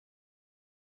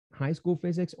 high school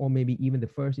physics, or maybe even the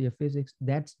first year physics,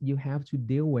 that you have to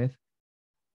deal with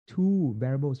two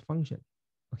variables function.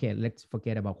 Okay, let's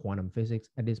forget about quantum physics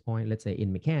at this point. Let's say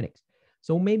in mechanics.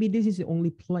 So maybe this is the only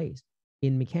place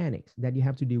in mechanics that you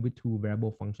have to deal with two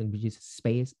variable functions, which is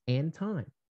space and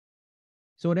time.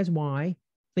 So that's why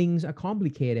things are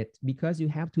complicated, because you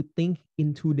have to think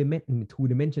in two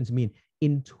dimensions, mean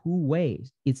in two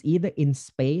ways. It's either in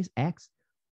space x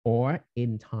or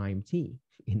in time t,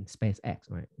 in space x,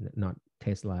 right? Not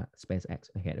Tesla space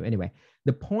x. Okay, anyway,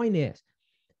 the point is,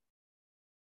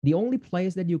 the only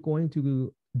place that you're going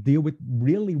to deal with,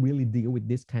 really deal with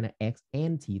this kind of x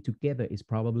and t together is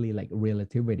probably like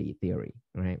relativity theory,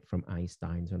 right? From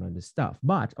Einstein's and other stuff.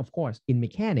 But of course, in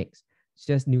mechanics, it's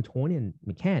just Newtonian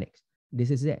mechanics. This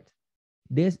is it.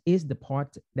 This is the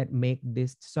part that make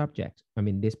this subject,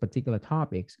 this particular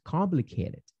topics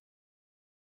complicated.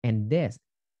 And this,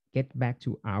 get back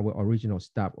to our original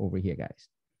stuff over here, guys.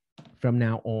 From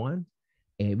now on,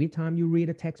 every time you read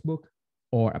a textbook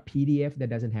or a PDF that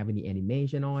doesn't have any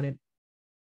animation on it,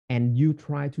 and you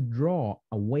try to draw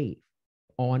a wave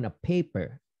on a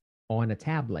paper, on a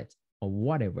tablet, or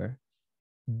whatever,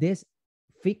 this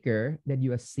figure that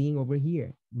you are seeing over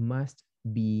here must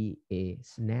be a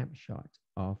snapshot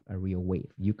of a real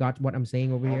wave. You got what I'm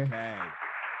saying over here? Okay.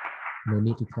 No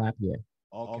need to clap here.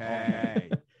 Okay.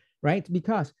 Right?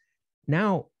 Because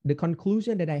now the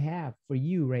conclusion that I have for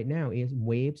you right now is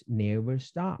waves never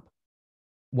stop.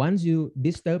 Once you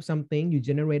disturb something, you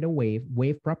generate a wave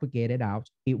propagated out,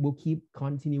 it will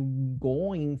continue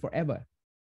going forever.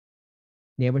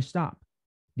 Never stop.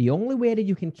 The only way that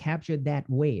you can capture that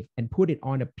wave and put it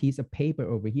on a piece of paper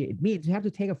over here, it means you have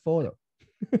to take a photo.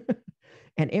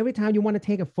 And every time you want to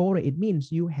take a photo, it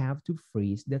means you have to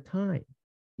freeze the time.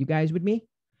 You guys with me?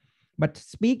 But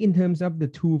speak in terms of the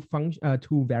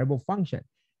two variable function.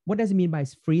 What does it mean by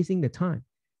freezing the time?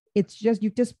 It's just, you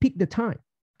just pick the time,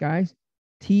 guys.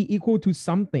 T equal to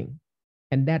something,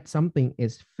 and that something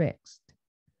is fixed.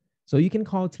 So you can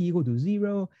call t equal to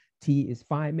 0, t is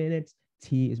 5 minutes,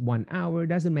 t is 1 hour,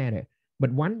 doesn't matter.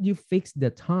 But once you fix the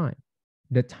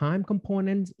time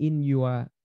components in your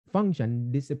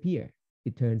function disappear.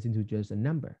 It turns into just a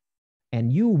number.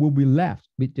 And you will be left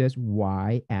with just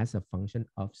y as a function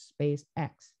of space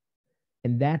x.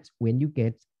 And that's when you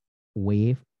get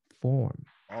waveform.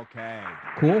 Okay.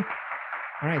 Cool?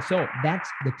 All right, so that's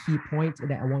the key point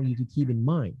that I want you to keep in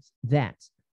mind, that,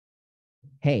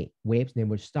 hey, waves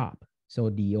never stop. So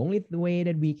the only way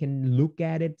that we can look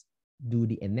at it, do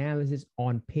the analysis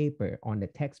on paper, on the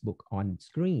textbook, on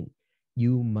screen,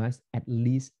 you must at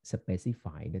least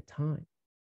specify the time.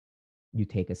 You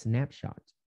take a snapshot,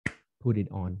 put it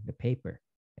on the paper,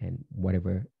 and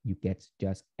whatever you get,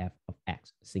 just f of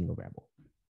x, single variable.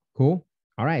 Cool?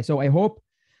 All right, so I hope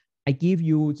I give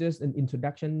you just an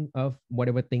introduction of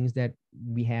whatever things that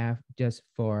we have just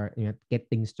for get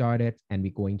things started, and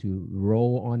we're going to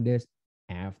roll on this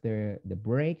after the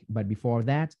break. But before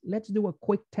that, let's do a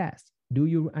quick test. Do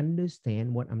you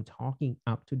understand what I'm talking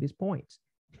up to this point?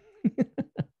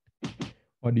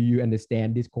 Or do you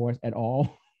understand this course at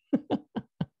all?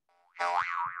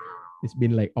 It's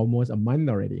been like almost a month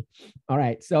already. All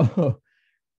right, so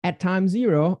at time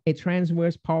 0, a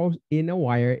transverse pulse in a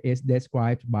wire is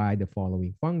described by the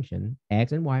following function.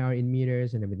 X and Y are in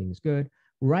meters and everything is good.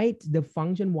 Write the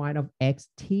function y of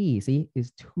xt, see,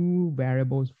 is two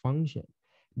variables function.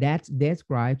 That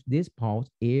describes this pulse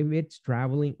if it's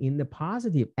traveling in the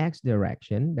positive x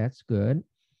direction, that's good,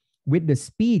 with the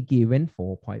speed given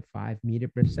 4.5 meters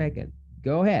per second.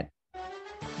 Go ahead.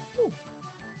 Woo.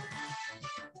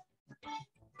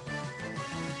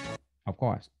 Of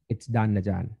course, it's done,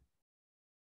 Najan.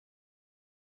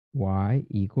 y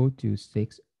equal to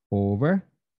 6 over,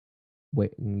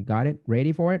 wait, got it?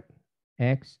 Ready for it?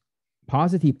 X,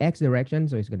 positive x direction,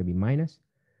 so it's going to be minus.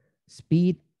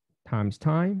 Speed times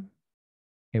time,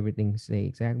 everything stay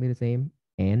exactly the same,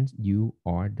 and you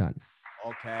are done.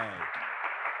 Okay.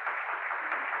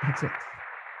 That's it.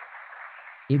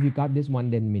 If you got this one,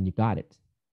 then mean you got it.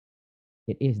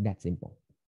 It is that simple.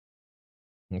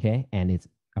 Okay, and it's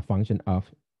a function of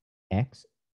x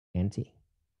and t.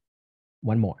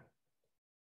 One more.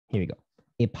 Here we go.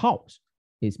 A pulse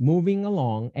is moving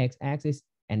along x-axis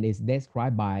and is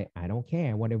described by, I don't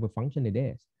care, whatever function it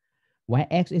is. Why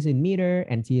x is in meter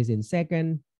and t is in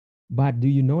second. But do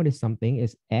you notice something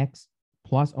is x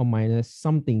plus or minus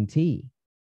something t?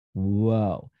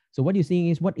 Whoa. So what you're seeing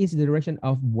is what is the direction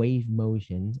of wave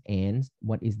motion and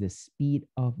what is the speed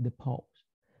of the pulse.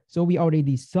 So we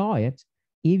already saw it.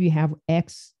 If you have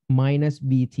x minus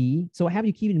vt, so have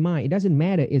you keep in mind, it doesn't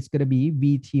matter, it's going to be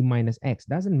vt minus x,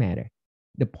 doesn't matter.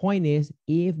 The point is,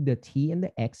 if the t and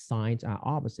the x signs are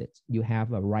opposites, you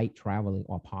have a right traveling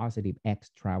or positive x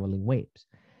traveling waves.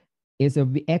 It's a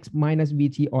x minus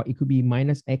vt, or it could be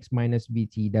minus x minus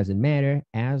vt, doesn't matter,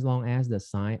 as long as the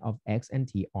sign of x and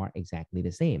t are exactly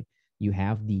the same. You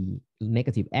have the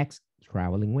negative x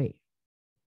traveling wave.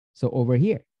 So over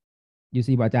here, you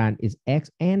see, Bajan, is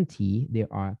x and t, they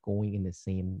are going in the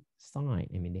same sign.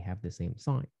 I mean, they have the same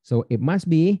sign. So it must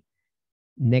be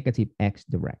negative x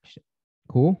direction.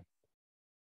 Cool.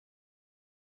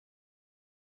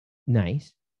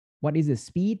 Nice. What is the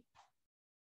speed?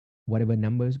 Whatever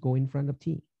numbers go in front of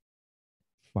t.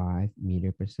 5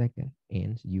 meters per second.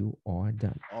 And you are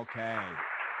done. Okay.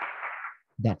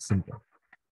 That's simple.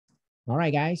 All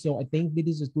right, guys. So I think this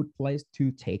is a good place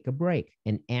to take a break.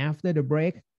 And after the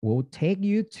break, we'll take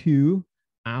you to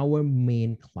our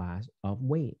main class of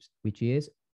waves, which is,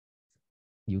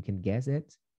 you can guess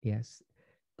it. Yes.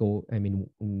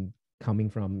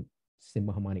 Coming from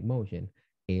simple harmonic motion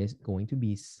is going to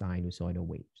be sinusoidal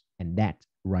waves. And that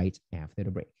right after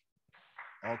the break.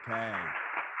 Okay.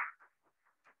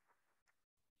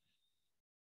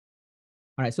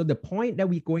 All right. So the point that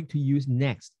we're going to use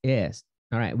next is,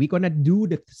 all right, we're going to do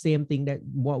the same thing that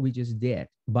what we just did,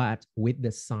 but with the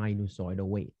sinusoidal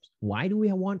waves. Why do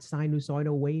we want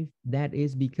sinusoidal wave? That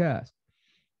is because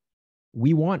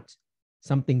we want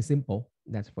something simple.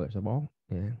 That's first of all.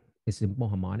 Yeah. It's simple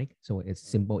harmonic, so it's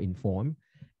simple in form.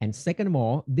 And second of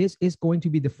all, this is going to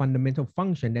be the fundamental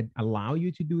function that allow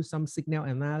you to do some signal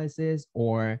analysis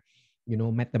or,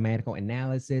 mathematical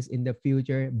analysis in the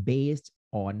future based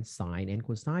on sine and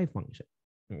cosine function.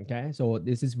 Okay, so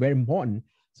this is very important.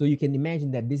 So you can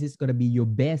imagine that this is going to be your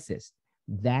basis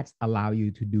that allow you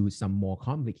to do some more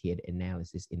complicated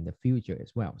analysis in the future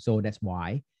as well. So that's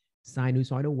why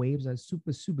sinusoidal waves are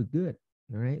super, super good.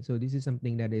 All right, so this is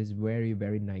something that is very,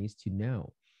 very nice to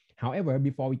know. However,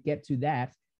 before we get to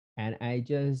that, and I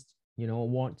just,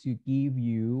 want to give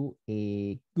you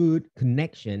a good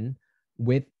connection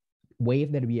with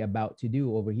wave that we're about to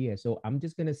do over here. So I'm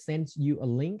just going to send you a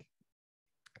link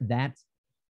that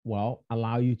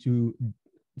allow you to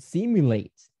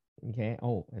simulate. Okay.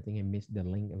 Oh, I think I missed the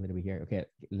link a little bit here. Okay,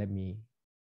 let me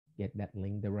get that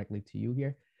link directly to you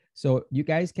here. So you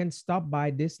guys can stop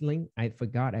by this link. I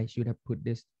forgot I should have put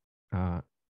this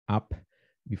up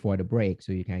before the break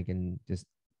so you can just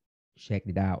check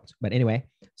it out. But anyway,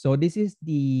 so this is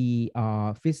the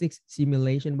physics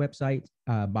simulation website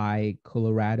by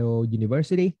Colorado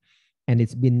University, and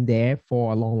it's been there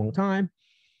for a long, long time.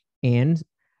 And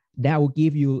that will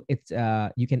give you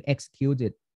you can execute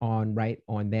it on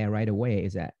there right away.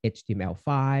 Is at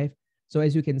HTML5. So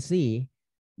as you can see,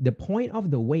 the point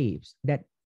of the waves that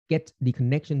get the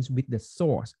connections with the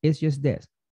source is just this.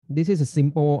 This is a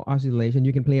simple oscillation.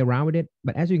 You can play around with it.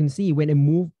 But as you can see, when I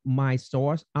move my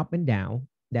source up and down,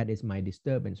 that is my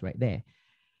disturbance right there.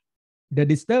 The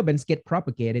disturbance get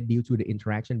propagated due to the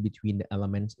interaction between the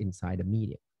elements inside the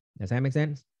medium. Does that make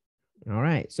sense? All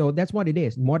right. So that's what it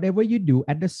is. Whatever you do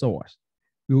at the source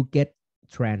will get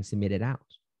transmitted out.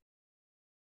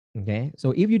 Okay.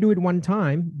 So if you do it one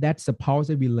time, that's a pulse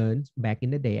that we learned back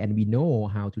in the day. And we know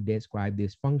how to describe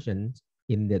these functions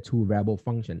in the two variable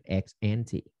function, x and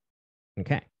t.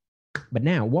 Okay. But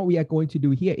now what we are going to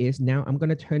do here is now I'm going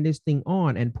to turn this thing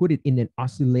on and put it in an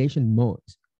oscillation mode.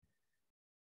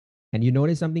 And you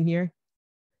notice something here?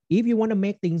 If you want to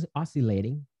make things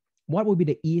oscillating, what would be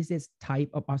the easiest type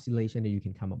of oscillation that you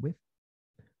can come up with?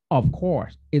 Of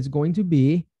course, it's going to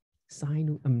be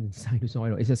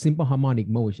sinusoidal. It's a simple harmonic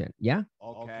motion. Yeah.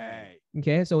 Okay.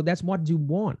 Okay. So that's what you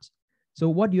want. So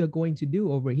what you're going to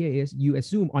do over here is you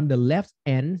assume on the left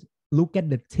end, look at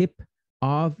the tip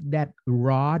of that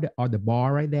rod or the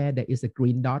bar right there, there is a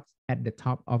green dot at the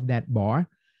top of that bar.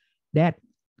 That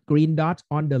green dot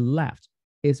on the left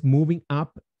is moving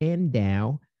up and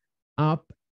down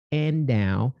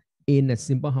in a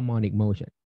simple harmonic motion.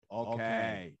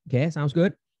 Okay. Okay, sounds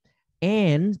good.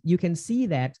 And you can see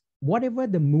that whatever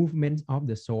the movement of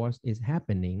the source is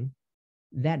happening,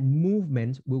 that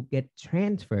movement will get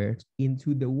transferred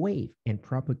into the wave and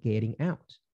propagating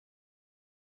out.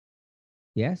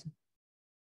 Yes?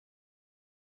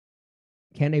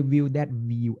 Can I view that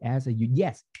view as a,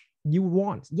 yes, you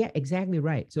want, yeah, exactly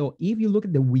right. So if you look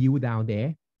at the wheel down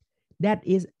there, that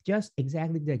is just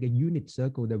exactly like a unit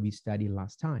circle that we studied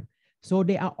last time. So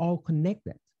they are all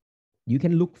connected. You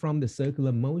can look from the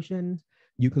circular motions,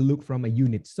 you can look from a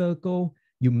unit circle,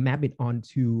 you map it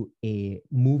onto a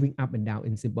moving up and down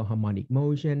in simple harmonic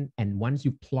motion. And once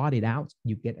you plot it out,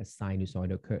 you get a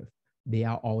sinusoidal curve. They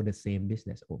are all the same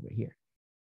business over here.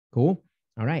 Cool.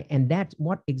 All right. And that's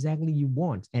what exactly you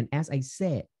want. And as I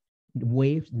said,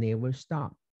 waves never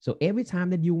stop. So every time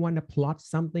that you want to plot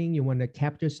something, you want to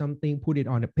capture something, put it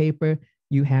on a paper,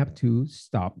 you have to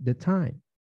stop the time.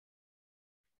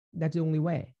 That's the only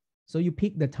way. So you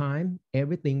pick the time,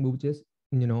 everything will just,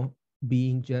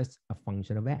 being just a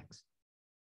function of X.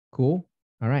 Cool.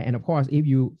 All right. And of course, if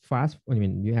you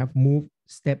you have moved,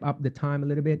 step up the time a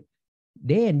little bit,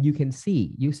 then you can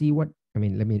see, what,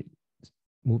 let me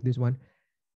move this one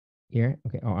here.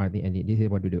 Okay. Or this is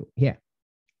what we do here.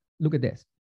 Look at this.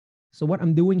 So what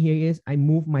I'm doing here is I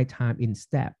move my time in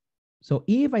step. So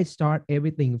if I start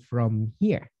everything from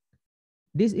here,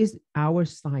 this is our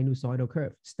sinusoidal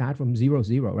curve. Start from 0,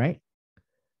 0, right?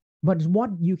 But what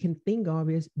you can think of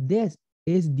is this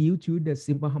is due to the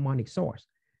simple harmonic source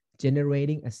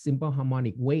generating a simple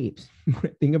harmonic waves.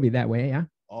 Think of it that way, yeah?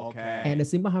 Okay. And the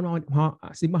simple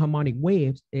harmonic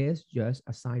waves is just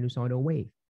a sinusoidal wave.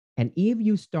 And if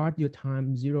you start your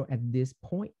time 0 at this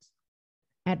point,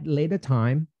 at later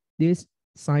time, this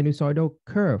sinusoidal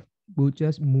curve will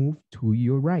just move to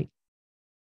your right.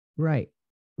 Right.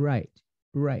 Right.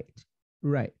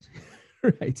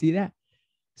 See that?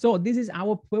 So this is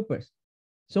our purpose.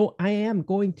 So I am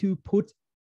going to put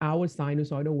our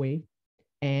sinusoidal wave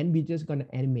and we're just going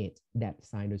to animate that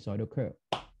sinusoidal curve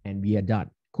and we are done.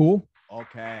 Cool?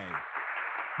 Okay.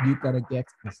 You got to get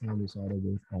a sinusoidal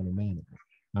wave automatically.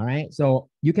 All right. So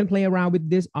you can play around with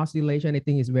this oscillation. I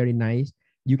think it's very nice.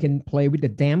 You can play with the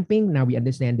damping. Now we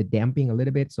understand the damping a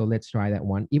little bit. So let's try that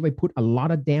one. If I put a lot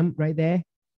of damp right there,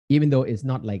 even though it's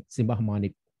not like simple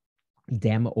harmonic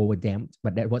damp or over damped,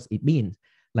 but that's what it means.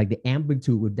 Like the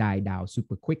amplitude will die down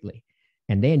super quickly.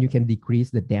 And then you can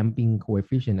decrease the damping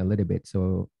coefficient a little bit.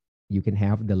 So you can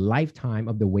have the lifetime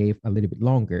of the wave a little bit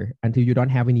longer until you don't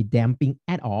have any damping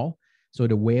at all. So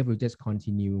the wave will just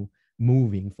continue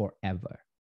moving forever.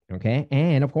 Okay.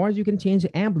 And of course, you can change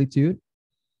the amplitude.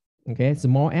 Okay.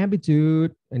 Small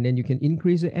amplitude. And then you can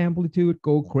increase the amplitude,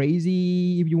 go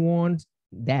crazy if you want.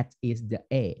 That is the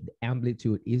A. The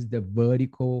amplitude is the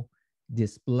vertical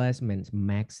displacement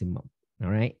maximum. All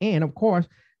right. And of course,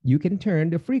 you can turn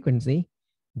the frequency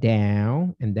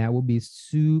down and that will be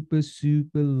super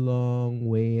long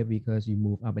wave because you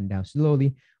move up and down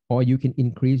slowly, or you can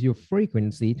increase your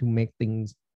frequency to make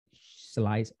things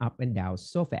slice up and down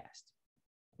so fast.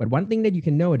 But one thing that you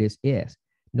can notice is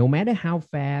no matter how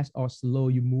fast or slow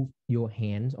you move your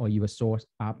hands or your source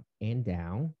up and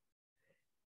down,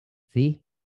 see,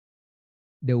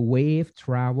 the wave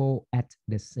travel at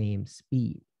the same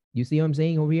speed. You see what I'm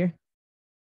saying over here?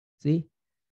 See,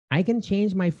 I can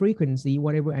change my frequency,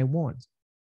 whatever I want,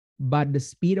 but the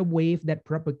speed of wave that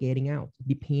propagating out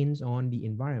depends on the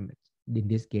environment. In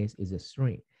this case, is a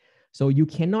string. So you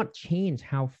cannot change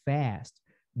how fast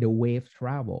the wave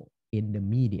travel in the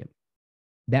medium.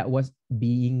 That was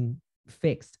being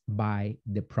fixed by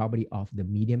the property of the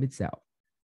medium itself.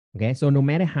 Okay, so no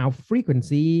matter how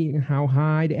frequency, how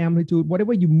high the amplitude,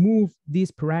 whatever you move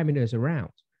these parameters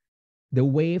around, the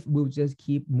wave will just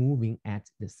keep moving at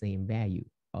the same value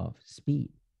of speed,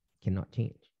 cannot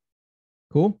change.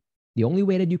 Cool. The only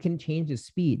way that you can change the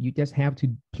speed, you just have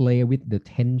to play with the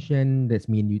tension. That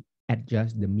means you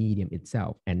adjust the medium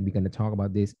itself. And we're going to talk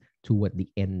about this toward the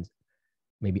end,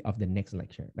 maybe of the next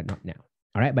lecture, but not now.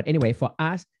 All right. But anyway, for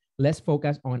us, let's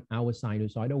focus on our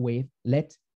sinusoidal wave.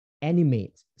 Let's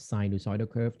animate sinusoidal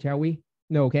curve, shall we?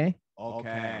 No, okay?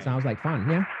 Okay. Sounds like fun,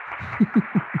 yeah?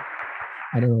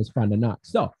 I don't know if it's fun or not.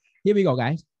 So here we go,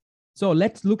 guys. So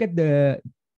let's look at the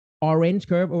orange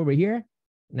curve over here.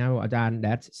 Now,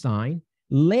 that's sine.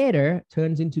 Later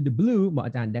turns into the blue,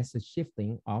 but that's the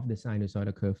shifting of the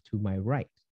sinusoidal curve to my right.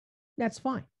 That's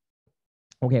fine.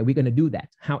 Okay, we're going to do that.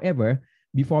 However,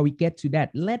 before we get to that,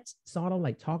 let's sort of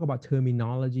like talk about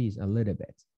terminologies a little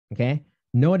bit. Okay.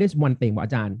 Notice one thing,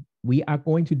 Ajan, we are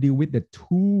going to deal with the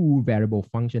two variable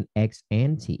function x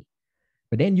and t.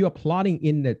 But then you are plotting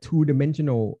in the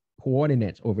two-dimensional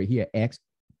coordinates over here, x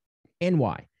and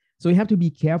y. So you have to be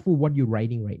careful what you're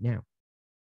writing right now.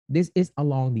 This is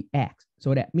along the x.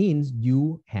 So that means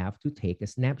you have to take a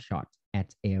snapshot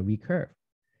at every curve.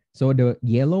 So the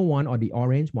yellow one or the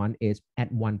orange one is at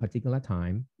one particular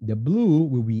time. The blue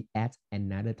will be at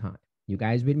another time. You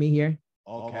guys with me here?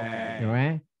 Okay. All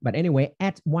right. But anyway,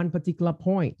 at one particular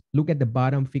point, look at the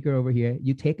bottom figure over here.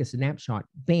 You take a snapshot,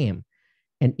 bam.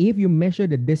 And if you measure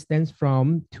the distance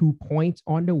from 2 points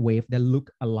on the wave that look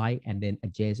alike and then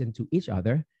adjacent to each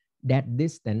other, that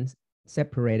distance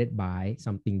separated by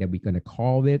something that we're going to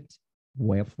call it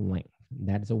wavelength.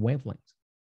 That is a wavelength.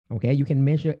 Okay, you can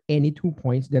measure any 2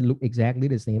 points that look exactly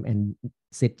the same and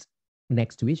sit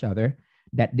next to each other.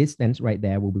 That distance right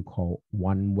there will be called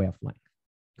one wavelength.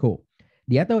 Cool.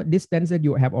 The other distance that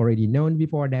you have already known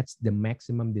before, that's the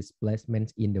maximum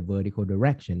displacement in the vertical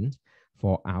direction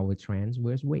for our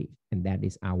transverse wave, and that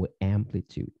is our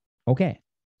amplitude. Okay,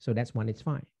 so that's one, it's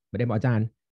fine. But then, Ajan,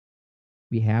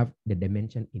 we have the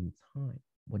dimension in time.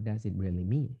 What does it really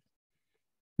mean?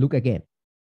 Look again.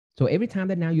 So every time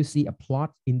that now you see a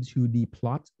plot into the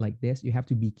plot like this, you have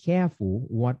to be careful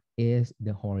what is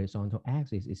the horizontal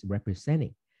axis is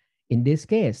representing. In this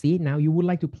case, see, now you would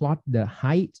like to plot the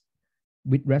height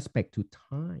with respect to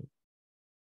time.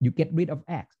 You get rid of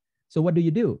x. So what do?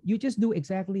 You just do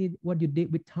exactly what you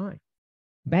did with time.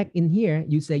 Back in here,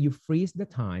 you say you freeze the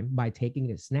time by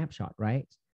taking a snapshot, right?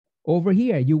 Over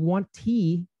here, you want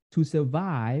t to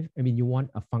survive. I mean, you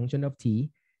want a function of t.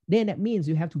 Then that means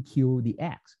you have to kill the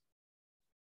x.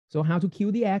 So how to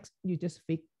kill the x? You just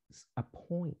fix a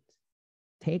point.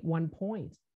 Take 1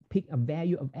 point, pick a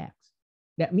value of x.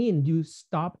 That means you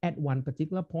stop at one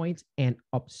particular point and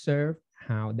observe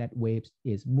how that wave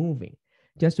is moving.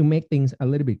 Just to make things a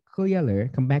little bit clearer,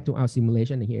 come back to our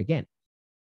simulation here again.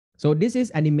 So this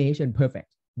is animation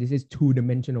perfect. This is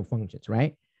two-dimensional functions,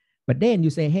 right? But then you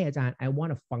say, hey, Ajahn, I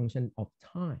want a function of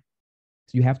time.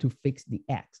 So you have to fix the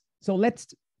x. So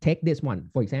let's take this one.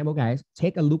 For example, guys,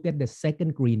 take a look at the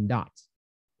second green dots.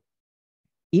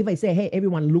 If I say, hey,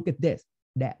 everyone, look at this,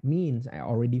 that means I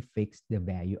already fixed the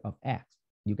value of x.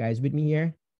 You guys with me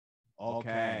here?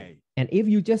 Okay. And if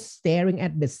you're just staring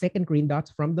at the second green dots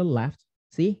from the left,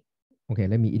 see? Okay,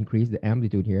 let me increase the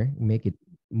amplitude here, make it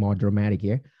more dramatic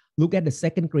here. Look at the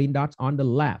second green dots on the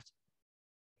left.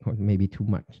 Or maybe too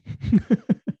much.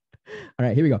 All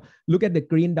right, here we go. Look at the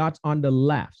green dots on the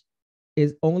left.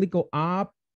 Is only go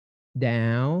up,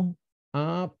 down,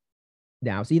 up,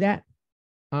 down. See that?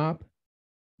 Up,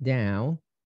 down.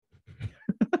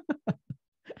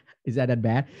 Is that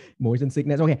bad? Motion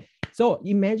sickness. Okay. So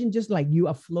imagine just like you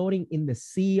are floating in the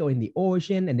sea or in the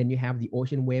ocean, and then you have the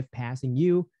ocean wave passing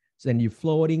you. So then you're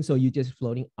floating. So you're just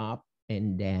floating up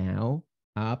and down,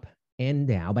 but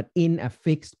in a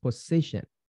fixed position.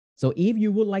 So if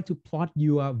you would like to plot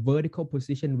your vertical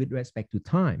position with respect to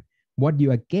time, what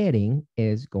you are getting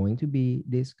is going to be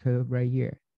this curve right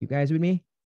here. You guys with me?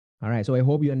 All right. So I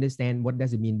hope you understand what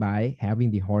does it mean by having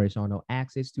the horizontal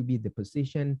axis to be the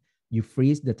position. You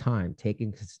freeze the time,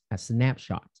 taking a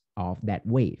snapshot of that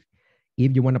wave.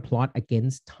 If you want to plot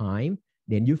against time,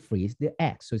 then you freeze the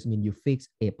x. So it means you fix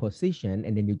a position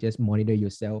and then you just monitor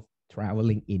yourself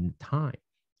traveling in time,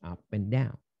 up and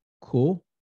down. Cool.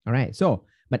 All right. So,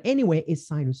 but anyway, it's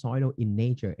sinusoidal in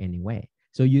nature anyway.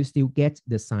 So you still get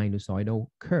the sinusoidal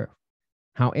curve.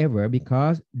 However,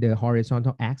 because the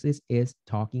horizontal axis is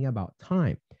talking about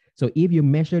time, so if you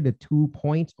measure the 2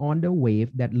 points on the wave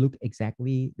that look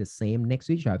exactly the same next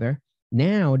to each other,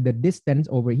 now the distance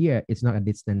over here is not a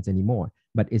distance anymore,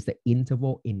 but it's the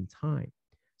interval in time.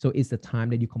 So it's the time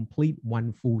that you complete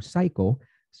one full cycle.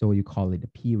 So you call it a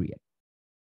period.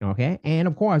 Okay. And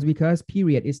of course, because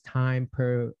period is time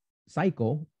per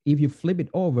cycle, if you flip it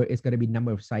over, it's going to be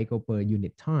number of cycle per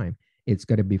unit time. It's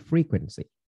going to be frequency,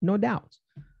 no doubt.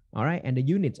 All right. And the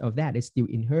units of that is still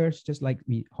in hertz, just like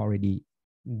we already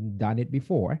done it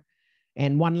before.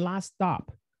 And one last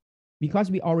stop,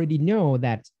 because we already know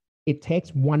that it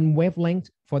takes one wavelength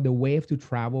for the wave to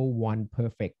travel one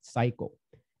perfect cycle.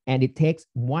 And it takes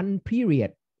one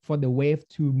period for the wave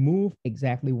to move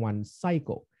exactly one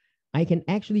cycle. I can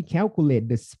actually calculate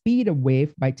the speed of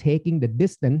wave by taking the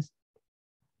distance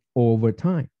over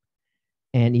time.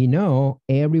 And you know,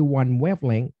 every one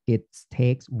wavelength, it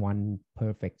takes one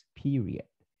perfect period.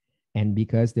 And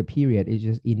because the period is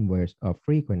just inverse of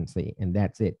frequency, and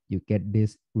that's it. You get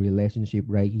this relationship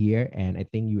right here. And I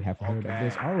think you have heard of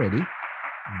this already.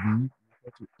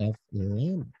 equal to f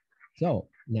lambda. So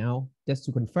now, just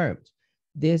to confirm,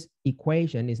 this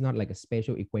equation is not like a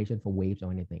special equation for waves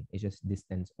or anything. It's just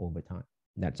distance over time.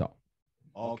 That's all.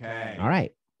 Okay. All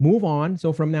right, move on.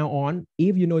 So from now on,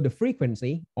 if you know the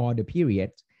frequency or the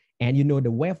period and you know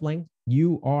the wavelength,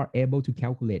 you are able to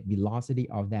calculate velocity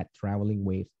of that traveling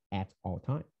wave at all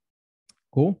time.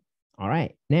 Cool. All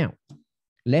right, now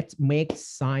let's make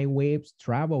sine waves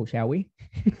travel, shall we?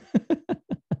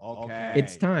 Okay.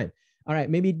 It's time. All right,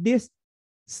 maybe this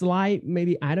slide,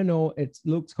 maybe, I don't know, it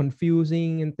looks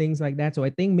confusing and things like that. So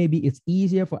I think maybe it's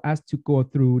easier for us to go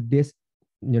through this,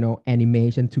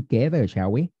 animation together,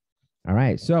 shall we? All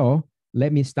right, so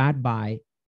let me start by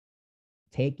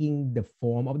taking the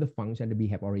form of the function that we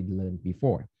have already learned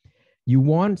before. You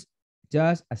want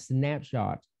just a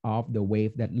snapshot of the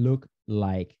wave that look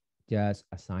like just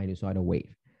a sinusoidal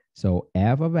wave. So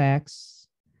f of x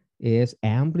is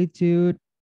amplitude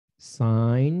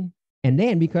sine, and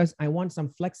then because I want some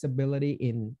flexibility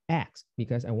in x,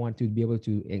 because I want to be able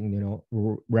to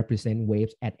represent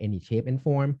waves at any shape and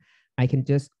form, I can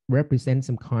just represent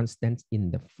some constants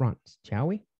in the front, shall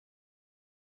we?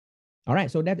 All right,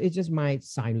 so that is just my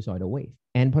sinusoidal wave.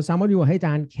 And for some of you, hey,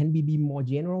 Dan, can we be more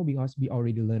general because we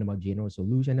already learned about general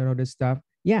solution and all this stuff?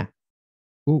 Yeah.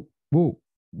 Whoa, whoa,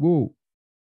 whoa,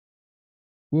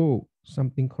 whoa,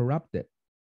 something corrupted.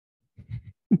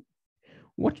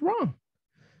 What's wrong?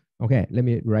 Okay, let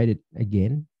me write it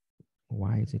again.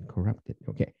 Why is it corrupted?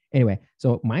 Okay, anyway,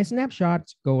 so my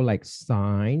snapshots go like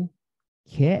sine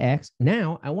kx.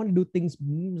 Now I want to do things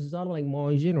sort of like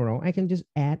more general. I can just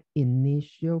add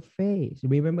initial phase.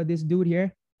 Remember this dude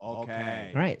here?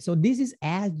 Okay. All right, so this is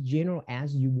as general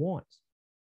as you want.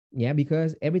 Yeah,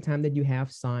 because every time that you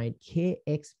have sine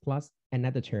kx plus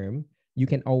another term, you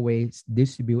can always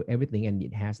distribute everything and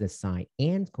it has the sine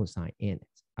and cosine in it.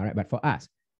 All right, but for us,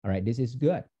 all right, this is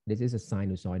good. This is a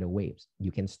sinusoidal waves.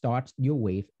 You can start your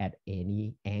wave at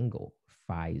any angle,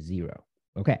 phi 0.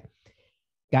 Okay,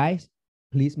 guys,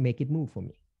 please make it move for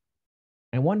me.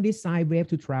 I want this sine wave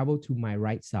to travel to my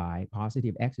right side,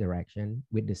 positive x direction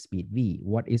with the speed v.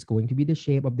 What is going to be the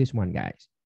shape of this one, guys?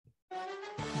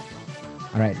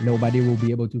 All right, nobody will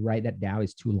be able to write that down.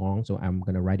 It's too long, so I'm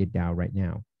going to write it down right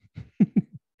now.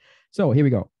 So here we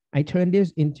go. I turn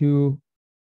this into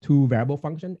two variable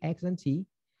function, x and t.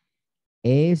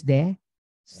 A is there,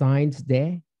 sine's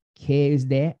there, k is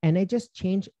there, and I just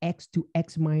change x to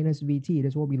x minus vt.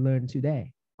 That's what we learned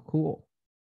today. Cool.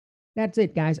 That's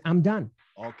it, guys. I'm done.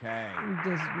 Okay.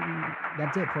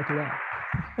 That's it for today.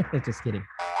 Just kidding.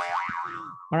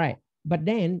 All right. But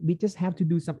then we just have to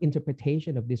do some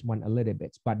interpretation of this one a little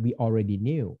bit, but we already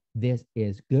knew this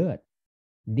is good.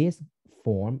 This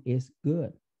form is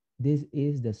good. This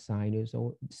is the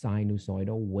sinusoidal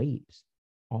waves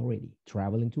already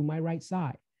traveling to my right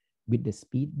side with the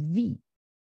speed v.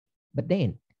 But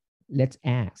then let's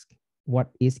ask, what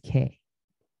is k?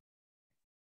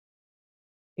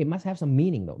 It must have some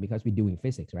meaning though, because we're doing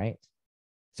physics, right?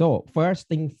 So first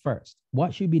thing first,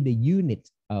 what should be the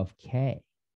unit of k?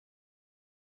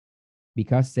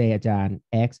 Because say, Ajahn,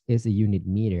 x is a unit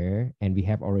meter, and we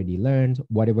have already learned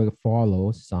whatever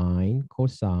follows, sine,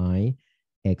 cosine,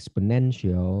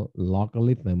 exponential,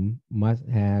 logarithm must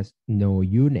has no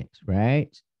unit,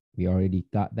 right? We already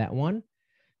got that one.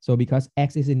 So because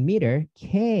x is in meter,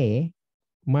 k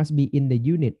must be in the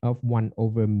unit of 1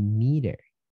 over meter.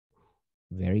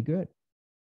 Very good.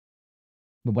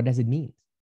 But what does it mean?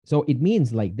 So it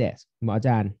means like this.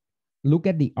 Ajahn, look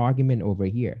at the argument over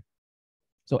here.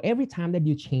 So every time that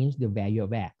you change the value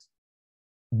of x,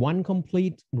 one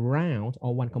complete round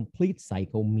or one complete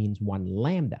cycle means 1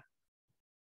 lambda.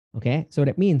 Okay, so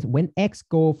that means when x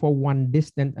go for one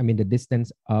distance, the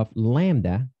distance of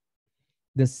lambda,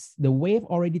 the wave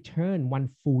already turned 1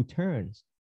 full turns.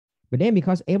 But then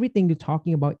because everything you're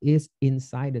talking about is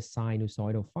inside the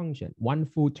sinusoidal function, 1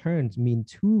 full turns mean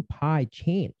 2 pi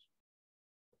change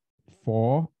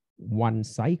for 1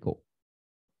 cycle.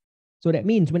 So that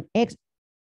means when x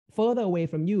further away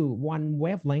from you, 1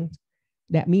 wavelength,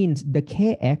 that means the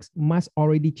kx must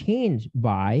already change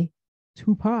by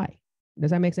 2 pi.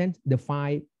 Does that make sense? The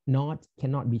phi naught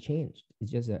cannot be changed.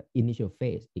 It's just an initial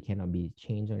phase. It cannot be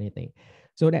changed or anything.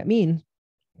 So that means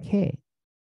k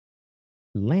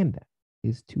lambda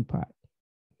is 2 pi.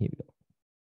 Here we go.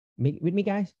 Make with me,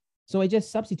 guys. So I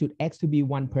just substitute x to be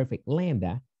 1 perfect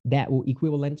lambda. That will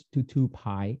equivalent to 2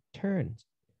 pi turns.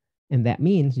 And that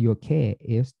means your k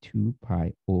is 2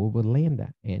 pi over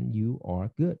lambda, and you are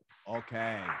good.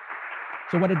 Okay.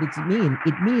 So what does it mean?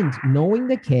 It means knowing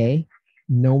the k,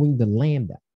 knowing the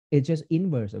lambda. It's just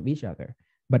inverse of each other.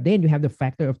 But then you have the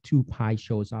factor of 2 pi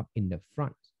shows up in the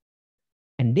front.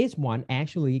 And this one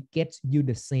actually gets you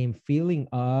the same feeling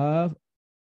of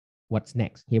what's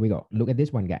next. Here we go. Look at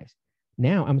this one, guys.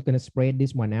 Now I'm going to spread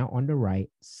this one out on the right.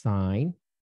 Sine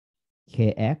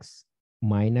kx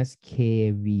minus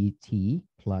kvt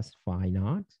plus phi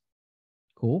naught.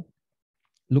 Cool.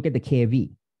 Look at the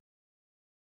kv.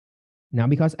 Now,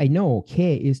 because I know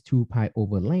k is 2 pi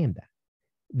over lambda,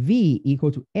 v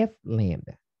equal to f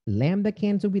lambda. Lambda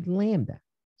cancel with lambda.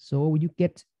 So you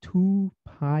get 2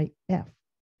 pi f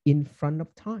in front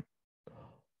of time.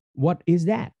 What is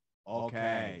that?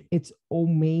 Okay. It's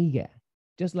omega,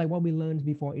 just like what we learned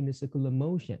before in the circular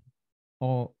motion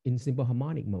or in simple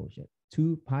harmonic motion.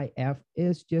 2 pi f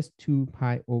is just 2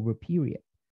 pi over period.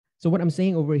 So what I'm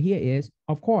saying over here is,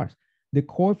 of course, the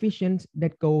coefficient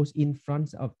that goes in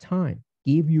front of time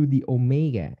give you the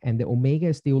omega, and the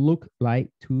omega still look like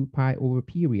 2 pi over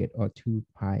period or 2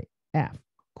 pi f.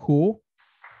 Cool?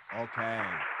 Okay.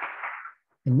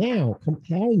 And now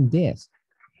comparing this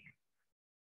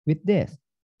with this,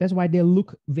 that's why they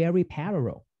look very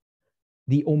parallel.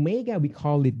 The omega, we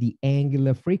call it the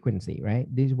angular frequency, right?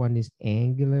 This one is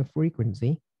angular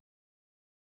frequency.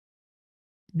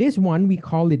 This one, we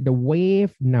call it the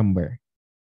wave number.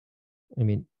 I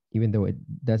mean, even though it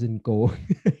doesn't go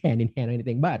hand in hand or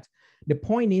anything, but the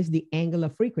point is the angular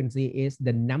frequency is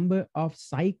the number of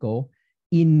cycle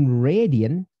in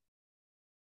radian,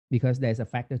 because there's a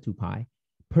factor 2 pi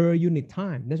per unit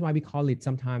time. That's why we call it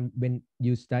sometimes when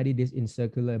you study this in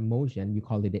circular motion, you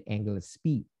call it the angular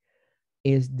speed.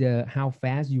 Is the how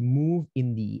fast you move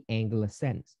in the angular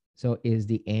sense. So is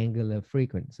the angular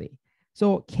frequency.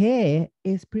 So K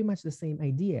is pretty much the same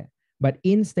idea, but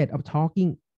instead of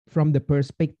talking from the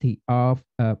perspective of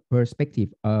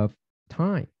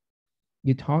time,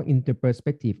 you talk in the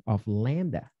perspective of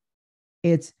lambda.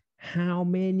 It's how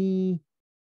many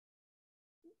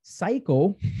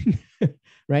cycle,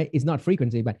 right? It's not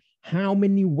frequency, but how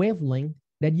many wavelength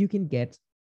that you can get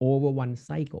over one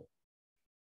cycle.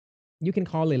 You can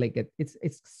call it like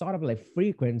it's sort of like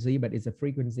frequency, but it's a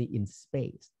frequency in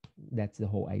space. That's the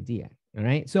whole idea. All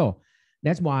right. So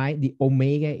that's why the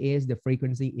omega is the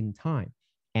frequency in time,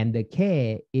 and the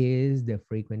K is the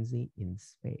frequency in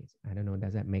space. I don't know.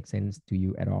 Does that make sense to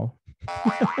you at all?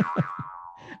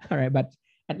 All right. But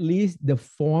at least the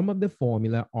form of the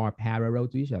formula are parallel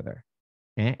to each other.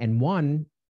 And one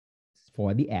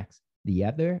for the X, the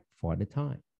other for the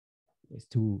time. It's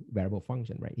two variable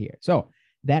function right here. So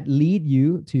that lead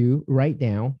you to write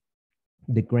down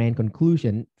the grand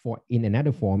conclusion for in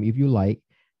another form. If you like,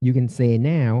 you can say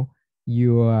now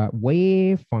your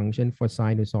wave function for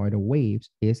sinusoidal waves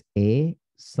is a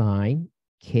sine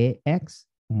kx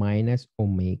minus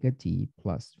omega t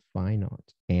plus phi naught,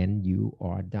 and you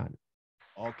are done.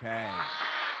 Okay.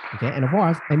 Okay, and of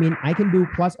course, I mean, I can do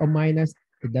plus or minus,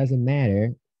 it doesn't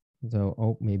matter. So,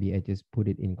 oh, maybe I just put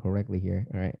it incorrectly here.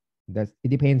 All right. It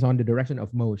depends on the direction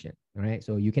of motion. All right.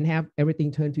 So you can have everything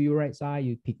turn to your right side,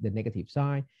 you pick the negative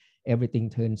side. Everything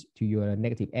turns to your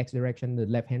negative x direction, the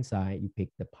left hand side, you pick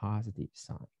the positive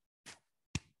side.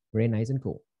 Very nice and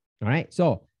cool. All right.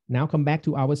 So now come back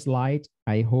to our slide.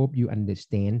 I hope you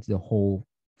understand the whole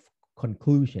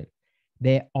conclusion.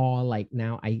 They are like,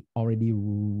 now I already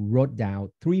wrote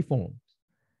down 3 forms.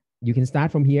 You can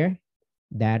start from here.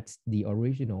 That's the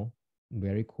original.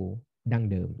 Very cool.ดั้ง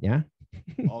เดิม, yeah.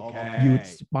 Okay. You'd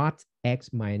spot x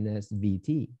minus vt.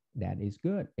 That is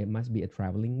good. It must be a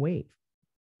traveling wave.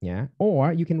 Yeah. Or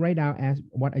you can write down as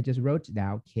what I just wrote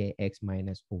down, kx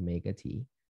minus omega t.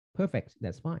 Perfect.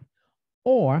 That's fine.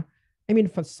 Or, I mean,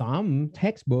 for some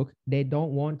textbook, they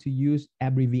don't want to use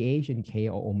abbreviation k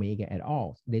or omega at all.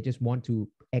 They just want to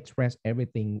express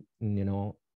everything, you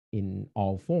know, in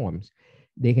all forms.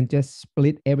 They can just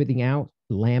split everything out,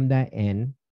 lambda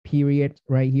and period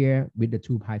right here with the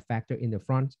 2 pi factor in the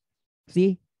front. See,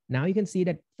 now you can see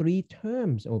that 3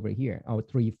 terms over here, or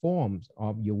 3 forms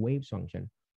of your wave function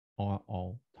are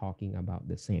all talking about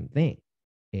the same thing.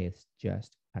 It's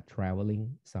just a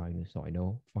traveling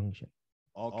sinusoidal function.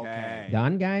 Okay.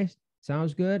 Done, guys?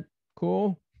 Sounds good?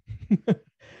 Cool?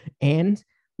 And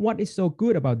what is so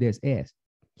good about this is,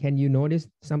 can you notice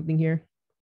something here?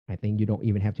 I think you don't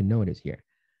even have to notice here.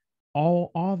 All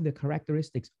of the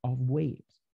characteristics of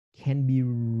waves can be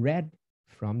read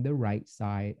from the right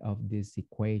side of this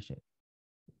equation.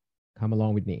 Come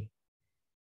along with me.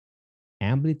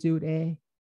 Amplitude A,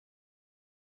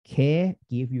 K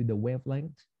give you the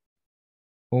wavelength,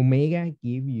 omega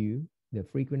give you the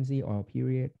frequency or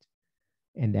period,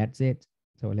 and that's it.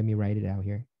 So let me write it out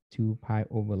here. 2 pi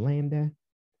over lambda.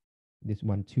 This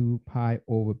one 2 pi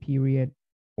over period,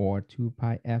 or 2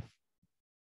 pi f.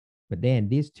 But then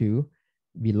these two,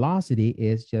 velocity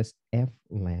is just f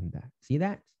lambda. See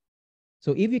that?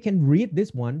 So if you can read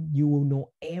this one, you will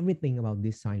know everything about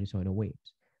this sinusoidal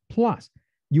waves. Plus,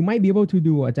 you might be able to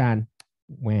do, Ajahn,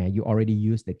 where you already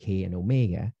used the k and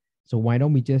omega. So why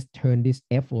don't we just turn this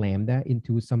f lambda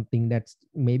into something that's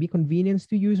maybe convenience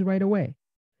to use right away?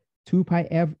 2 pi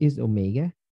f is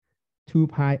omega. 2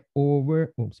 pi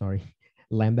over, oh, sorry.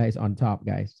 Lambda is on top,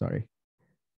 guys. Sorry.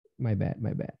 My bad.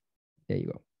 There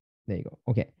you go.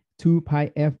 Okay. 2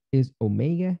 pi f is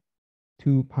omega.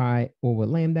 2 pi over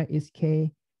lambda is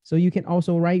k. So you can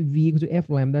also write v equal to f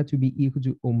lambda to be equal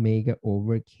to omega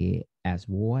over k as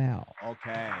well.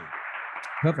 Okay.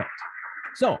 Perfect.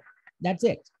 So that's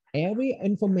it. Every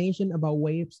information about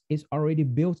waves is already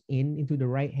built into the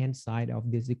right-hand side of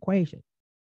this equation.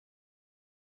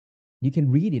 You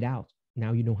can read it out.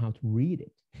 Now you know how to read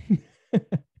it.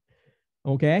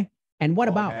 Okay. And what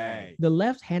about the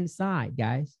left-hand side,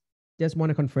 guys? Just want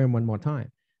to confirm one more time.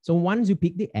 So once you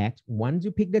pick the x, once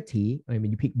you pick the t, I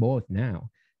mean, you pick both now,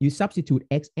 you substitute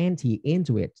x and t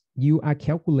into it. You are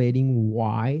calculating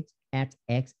y at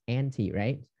x and t,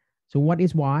 right? So what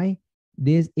is y?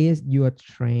 This is your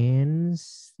transverse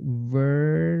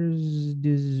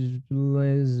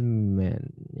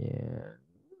displacement. Yeah.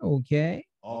 Okay.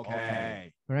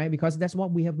 Okay. All right. Because that's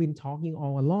what we have been talking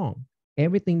all along.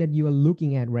 Everything that you are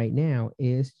looking at right now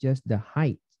is just the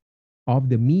height of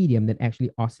the medium that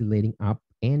actually oscillating up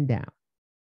and down.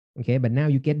 Okay. But now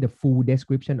you get the full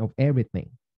description of everything.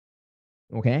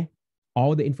 Okay.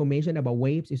 All the information about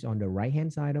waves is on the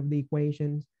right-hand side of the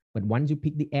equations. But once you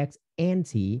pick the x and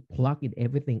t, plug it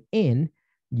everything in,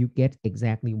 you get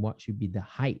exactly what should be the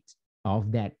height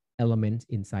of that element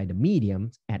inside the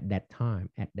mediums at that time,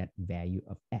 at that value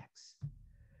of x.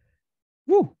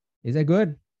 Woo! Is that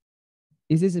good?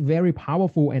 This is very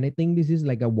powerful. And I think this is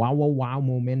like a wow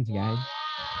moment, guys.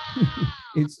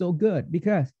 It's so good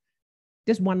because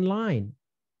just one line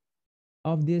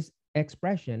of this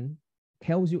expression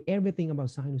tells you everything about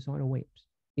sinusoidal waves.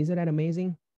 Isn't that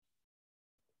amazing?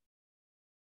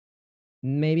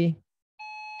 Maybe.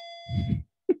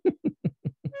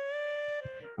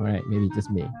 All right, maybe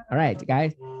just me. All right,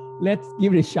 guys, let's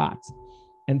give it a shot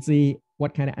and see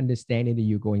what kind of understanding that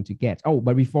you're going to get. Oh,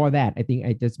 but before that, I think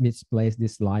I just misplaced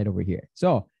this slide over here.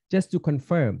 So just to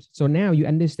confirm, so now you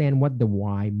understand what the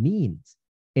y means.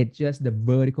 It's just the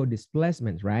vertical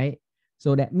displacement, right?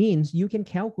 So that means you can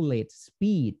calculate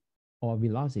speed or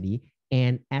velocity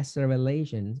and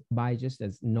acceleration by just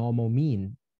as normal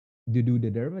mean to do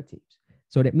the derivatives.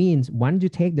 So that means once you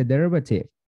take the derivative,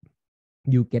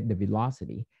 you get the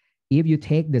velocity. If you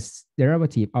take the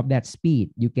derivative of that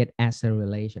speed, you get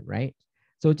acceleration, right?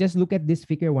 So just look at this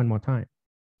figure one more time.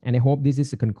 And I hope this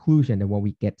is the conclusion of what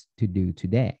we get to do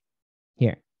today.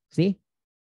 Here, see?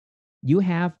 You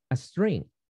have a string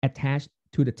attached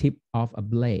to the tip of a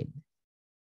blade,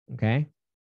 okay?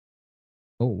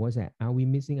 Oh, what's that? Are we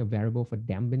missing a variable for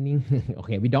dampening?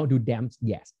 Okay, we don't do damp,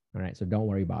 yes. All right, so don't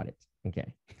worry about it,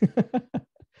 okay?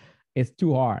 It's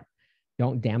too hard.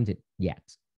 Don't damp it yet,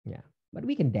 yeah. But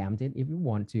we can damp it if we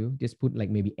want to. Just put like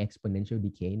maybe exponential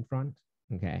decay in front,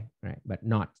 okay? Right, but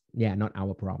not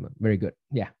our problem. Very good,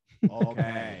 yeah.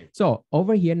 Okay. So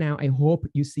over here now, I hope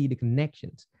you see the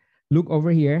connections. Look over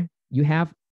here, you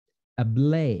have a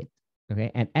blade,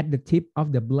 okay? And at the tip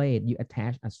of the blade, you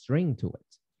attach a string to it.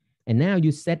 And now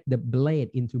you set the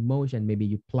blade into motion. Maybe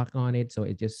you plug on it so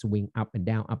it just swing up and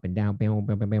down, bam, bam,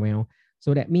 bam, bam.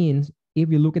 So that means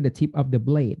if you look at the tip of the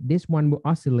blade, this one will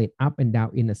oscillate up and down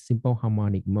in a simple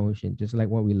harmonic motion, just like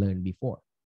what we learned before.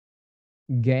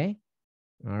 Okay,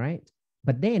 all right.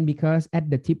 But then because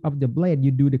at the tip of the blade, you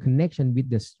do the connection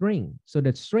with the string. So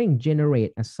the string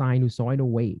generate a sinusoidal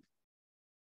wave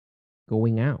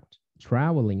going out,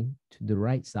 traveling to the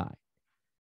right side.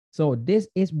 So this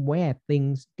is where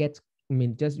things get, I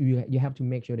mean, just you have to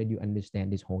make sure that you understand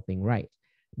this whole thing right.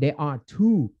 There are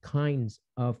two kinds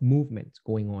of movements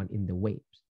going on in the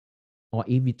waves. Or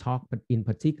if we talk in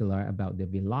particular about the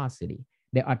velocity,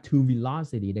 there are two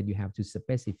velocity that you have to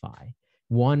specify.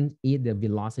 One is the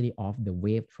velocity of the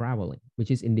wave traveling,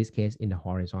 which is in this case in the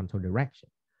horizontal direction.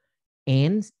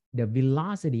 And the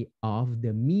velocity of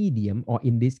the medium, or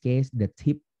in this case, the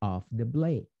tip of the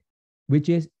blade, which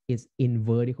is in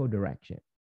vertical direction.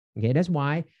 Okay, that's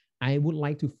why I would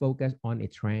like to focus on a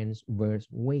transverse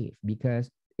wave, because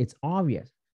it's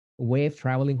obvious wave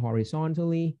traveling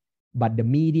horizontally, but the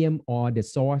medium or the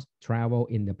source travel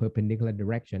in the perpendicular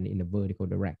direction, in the vertical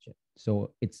direction.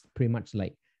 So it's pretty much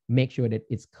like make sure that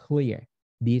it's clear.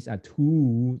 These are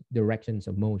two directions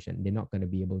of motion. They're not going to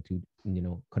be able to,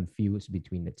 confuse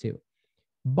between the two.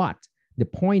 But the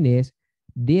point is,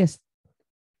 this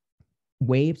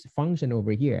waves function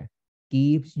over here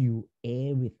gives you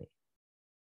everything.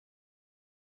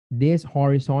 This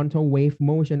horizontal wave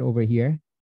motion over here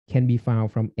can be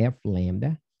found from F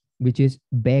lambda, which is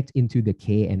baked into the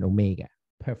K and omega.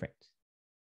 Perfect.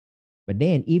 But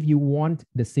then if you want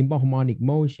the simple harmonic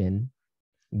motion,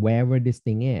 wherever this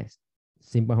thing is,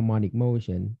 simple harmonic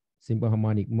motion,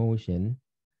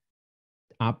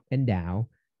 up and down,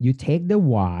 you take the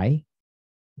Y,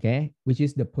 okay, which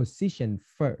is the position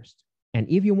first. And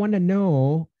if you want to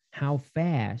know how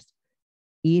fast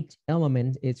each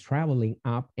element is traveling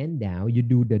up and down, you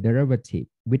do the derivative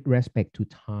with respect to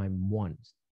time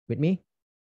once. With me?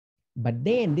 But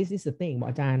then this is the thing,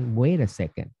 Ajahn, wait a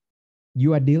second.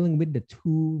 You are dealing with the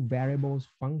two variables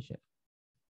function.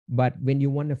 But when you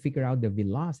want to figure out the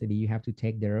velocity, you have to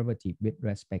take derivative with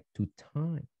respect to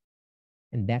time.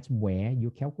 And that's where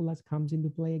your calculus comes into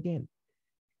play again.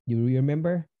 You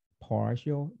remember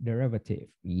partial derivative?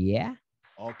 Yeah?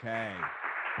 Okay.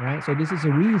 Right? So this is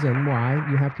a reason why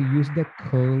you have to use the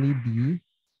curly D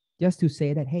just to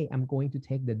say that, hey, I'm going to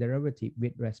take the derivative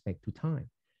with respect to time.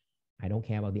 I don't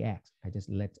care about the X. I just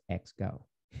let X go.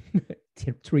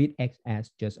 Treat X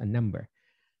as just a number.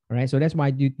 All right, so that's why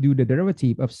you do the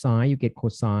derivative of sine, you get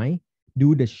cosine.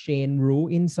 Do the chain rule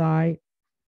inside.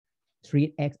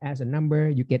 Treat X as a number,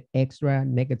 you get extra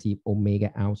negative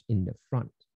omega out in the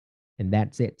front. And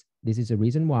that's it. This is the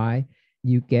reason why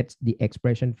you get the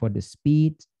expression for the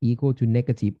speed equal to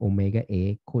negative omega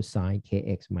A cosine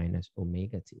kx minus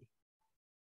omega t.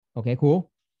 Okay,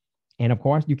 cool. And of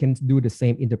course, you can do the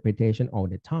same interpretation all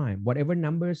the time. Whatever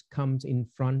numbers comes in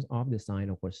front of the sine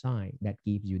or cosine, that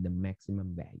gives you the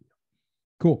maximum value.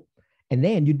 Cool. And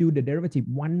then you do the derivative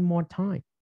one more time.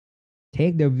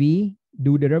 Take the V,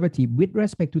 do the derivative with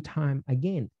respect to time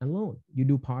again, alone. You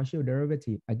do partial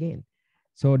derivative again.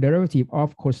 So derivative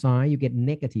of cosine, you get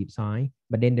negative sine,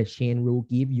 but then the chain rule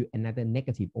give you another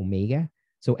negative omega.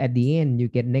 So at the end, you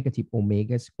get negative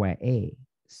omega square A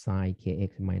sine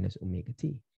kx minus omega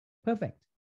t. Perfect.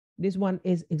 This one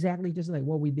is exactly just like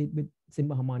what we did with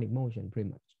simple harmonic motion, pretty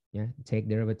much. Yeah, take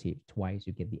derivative twice,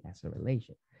 you get the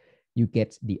acceleration. You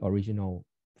get the original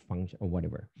function or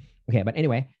whatever. Okay, but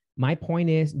anyway, my point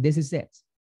is, this is it.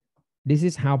 This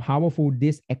is how powerful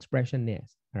this expression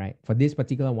is, all right? For this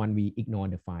particular one, we ignore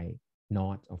the phi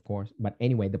naught, of course. But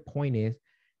anyway, the point is,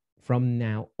 from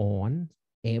now on,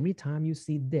 every time you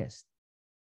see this,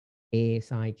 A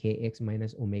sine kx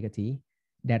minus omega t,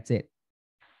 that's it.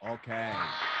 Okay.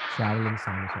 Traveling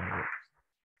sinusoid.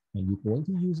 And you're going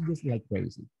to use this like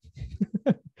crazy.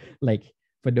 Like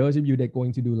for those of you that are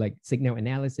going to do like signal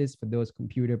analysis for those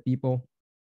computer people,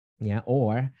 yeah,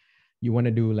 or you want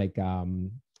to do like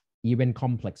even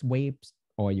complex waves,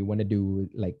 or you want to do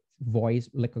like voice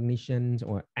recognitions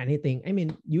or anything. I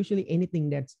mean, usually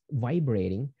anything that's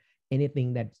vibrating,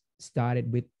 anything that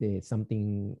started with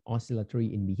something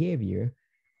oscillatory in behavior,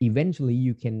 eventually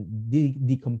you can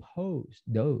decompose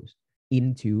those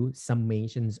into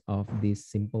summations of these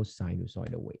simple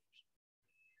sinusoidal waves.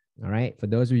 All right. For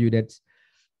those of you that,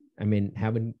 I mean,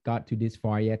 haven't got to this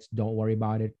far yet, don't worry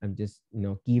about it. I'm just,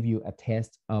 give you a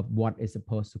test of what is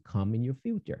supposed to come in your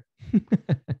future.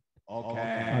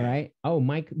 Okay. All right. Oh,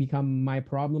 might become my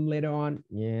problem later on.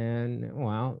 Yeah.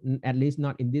 Well, at least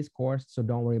not in this course. So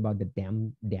don't worry about the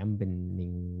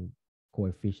dampening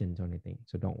coefficients or anything.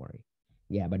 So don't worry.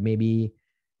 Yeah, but maybe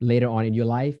later on in your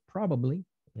life, probably.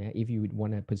 Yeah, if you would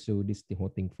want to pursue the whole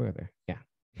thing further. Yeah.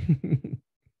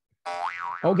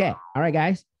 Okay. All right,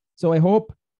 guys. So I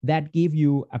hope that give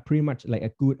you a pretty much like a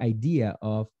good idea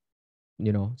of,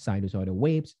 sinusoidal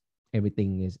waves.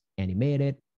 Everything is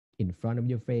animated in front of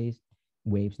your face.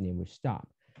 Waves never stop.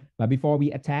 But before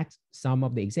we attack some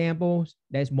of the examples,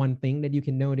 there's one thing that you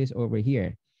can notice over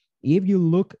here. If you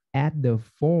look at the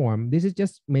form, this is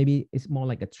just maybe it's more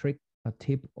like a trick, a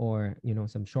tip, or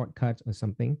some shortcuts or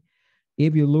something.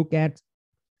 If you look at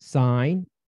sine,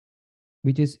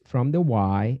 which is from the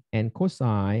y, and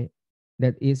cosine,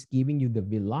 that is giving you the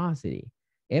velocity.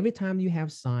 Every time you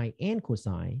have sine and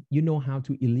cosine, you know how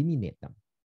to eliminate them.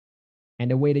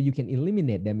 And the way that you can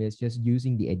eliminate them is just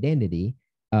using the identity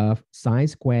of sine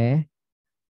square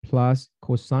plus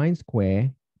cosine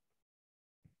square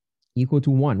equal to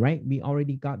 1, right? We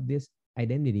already got this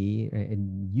identity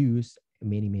and used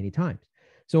many, many times.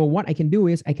 So what I can do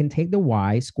is I can take the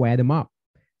y, square them up,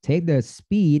 take the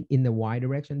speed in the y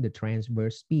direction, the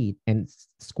transverse speed, and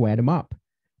square them up.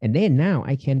 And then now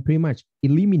I can pretty much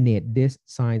eliminate this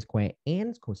sine square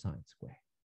and cosine square.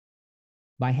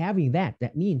 By having that,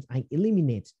 that means I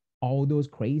eliminate all those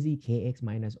crazy kx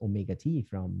minus omega t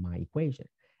from my equation.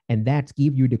 And that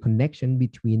gives you the connection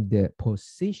between the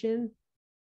position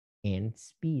and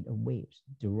speed of waves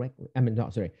directly. I mean, no,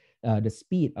 sorry, the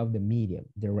speed of the medium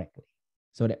directly.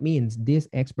 So that means this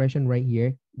expression right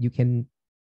here, you can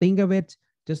think of it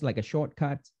just like a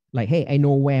shortcut. Like, hey, I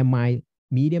know where my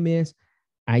medium is.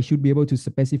 I should be able to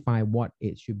specify what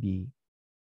it should be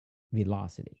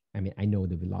velocity. I mean, I know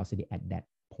the velocity at that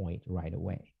point right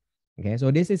away. Okay,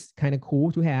 so this is kind of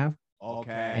cool to have.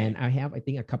 Okay. And I have, I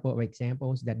think, a couple of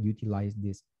examples that utilize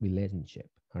this relationship.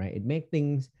 All right, it makes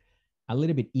things a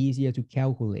little bit easier to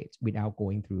calculate without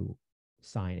going through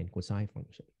sine and cosine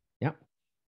function. Yep,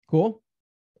 cool.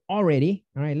 Already,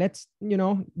 all right, let's,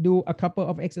 do a couple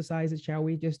of exercises, shall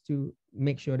we, just to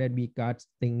make sure that we got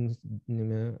things,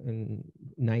 and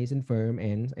nice and firm.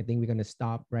 And I think we're going to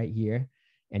stop right here,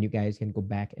 and you guys can go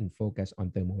back and focus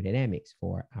on thermodynamics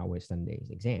for our Sunday's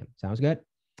exam. Sounds good?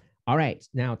 All right,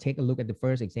 now take a look at the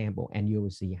first example, and you will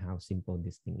see how simple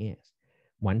this thing is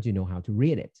once you know how to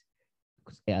read it.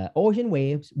 Ocean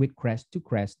waves with crest to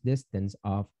crest distance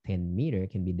of 10 meters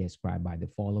can be described by the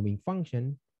following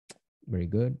function. Very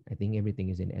good. I think everything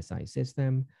is in SI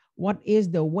system. What is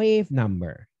the wave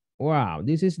number? Wow,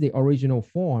 this is the original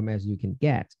form as you can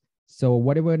get. So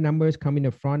whatever numbers come in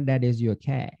the front, that is your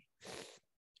K.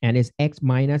 And it's X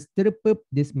minus,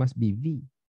 this must be V.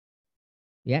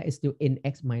 Yeah, it's still in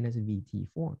X minus VT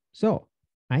form. So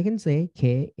I can say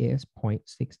K is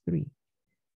 0.63.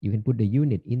 You can put the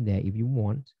unit in there if you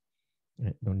want.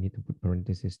 I don't need to put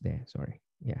parentheses there, sorry.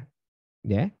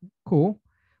 Yeah, cool.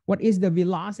 What is the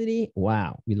velocity?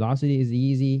 Wow, velocity is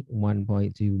easy,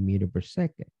 1.2 meter per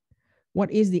second.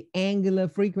 What is the angular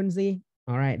frequency?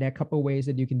 All right, there are a couple of ways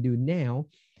that you can do now,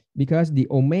 because the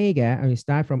omega, I mean,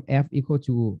 start from V equal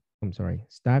to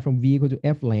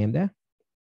F lambda,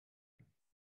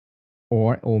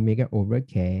 or omega over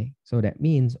K. So that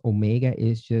means omega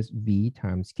is just V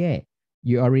times K.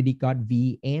 You already got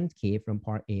V and K from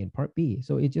part A and part B.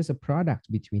 So it's just a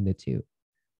product between the two.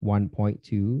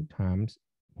 1.2 times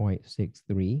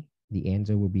 0.63. The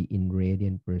answer will be in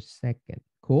radian per second.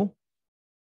 Cool?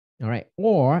 All right.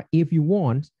 Or if you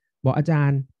want, well,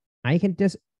 Ajahn, I can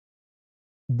just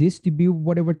distribute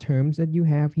whatever terms that you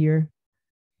have here.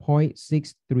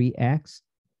 0.63x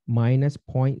minus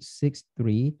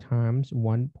 0.63 times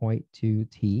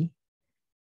 1.2t.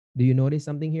 Do you notice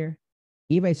something here?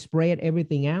 If I spread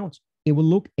everything out, it will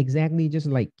look exactly just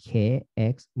like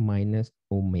kx minus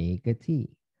omega t.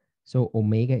 So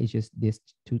omega is just these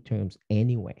two terms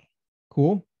anyway.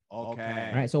 Cool? Okay.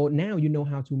 All right, so now you know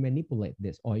how to manipulate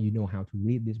this, or you know how to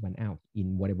read this one out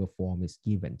in whatever form is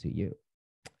given to you.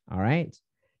 All right.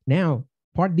 Now,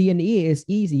 part D and E is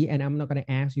easy, and I'm not going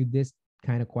to ask you this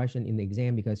kind of question in the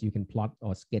exam because you can plot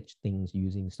or sketch things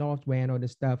using software and all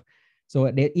this stuff. So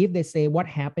if they say what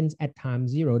happens at time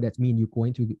 0, that means you're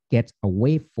going to get a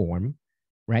waveform,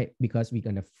 right? Because we're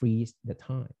going to freeze the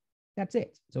time. That's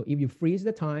it. So if you freeze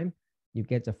the time, you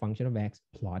get a function of X,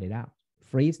 plot it out.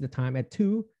 Freeze the time at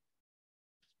 2,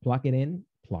 plug it in,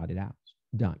 plot it out.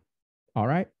 Done. All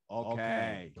right?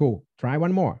 Okay. Cool. Try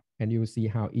one more, and you will see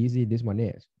how easy this one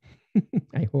is.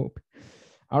 I hope.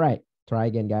 All right. Try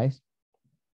again, guys.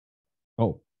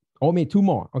 Maybe 2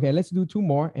 more. Okay, let's do 2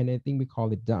 more, and I think we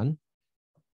call it done.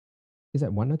 Is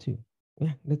that 1 or 2?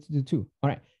 Yeah, let's do 2. All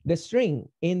right. The string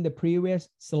in the previous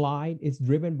slide is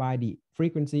driven by the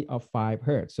frequency of 5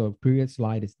 hertz. So previous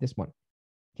slide is this one.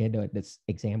 Okay, this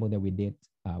example that we did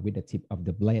with the tip of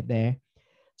the blade there.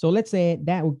 So let's say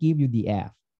that will give you the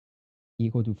F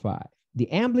equal to 5.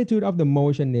 The amplitude of the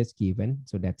motion is given,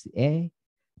 so that's the A.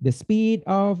 The speed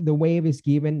of the wave is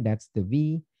given, that's the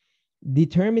V.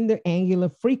 Determine the angular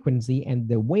frequency and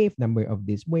the wave number of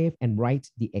this wave and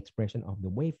write the expression of the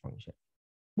wave function.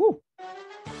 Woo!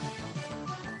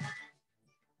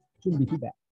 Shouldn't be too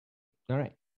bad. All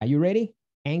right, are you ready?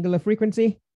 Angular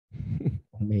frequency,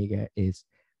 omega is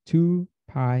 2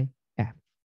 pi F.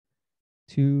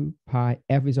 2 pi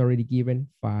F is already given,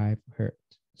 5 hertz.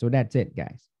 So that's it,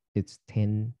 guys. It's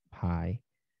 10 pi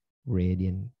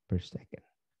radian per second.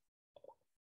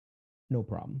 No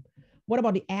problem. What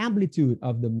about the amplitude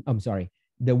of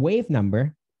the wave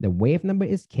number? The wave number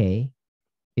is K,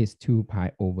 is 2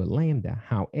 pi over lambda.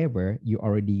 However, you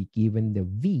already given the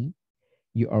V,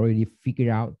 you already figured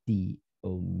out the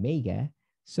omega.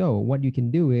 So what you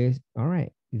can do is, all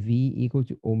right, V equal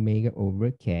to omega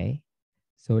over K.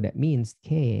 So that means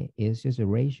K is just a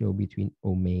ratio between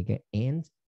omega and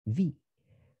V.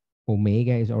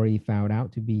 Omega is already found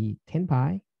out to be 10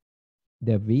 pi.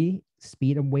 The V,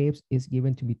 speed of waves, is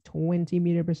given to be 20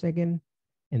 meters per second,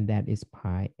 and that is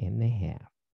pi and a half,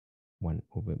 1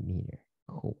 over meter.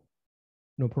 Cool.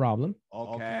 No problem.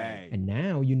 Okay. And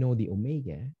now you know the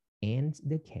omega and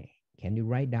the K. Can you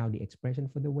write down the expression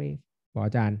for the wave? Well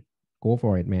done. Go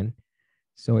for it, man.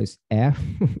 So it's f,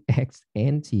 x,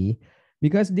 and t.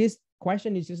 Because this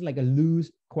question is just like a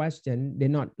loose question. They're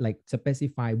not like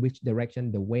specify which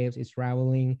direction the waves is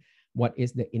traveling, what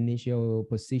is the initial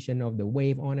position of the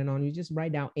wave, on and on. You just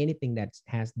write down anything that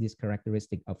has this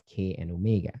characteristic of k and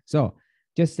omega. So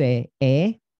just say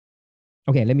A.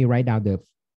 Okay, let me write down the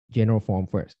general form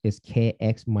first. It's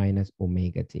kx minus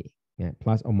omega t. Yeah,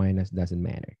 plus or minus doesn't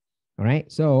matter. All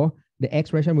right, so the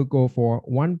expression will go for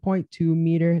 1.2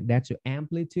 meter. That's your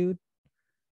amplitude,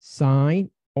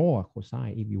 sine or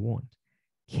cosine if you want.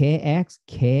 Kx,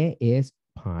 k is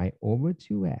pi over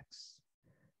 2x.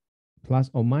 Plus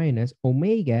or minus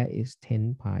omega is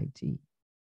 10 pi t.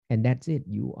 And that's it.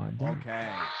 You are done. Okay.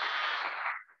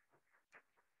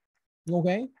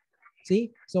 Okay.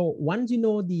 See, so once you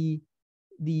know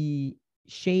the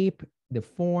shape, the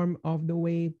form of the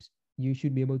waves, you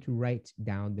should be able to write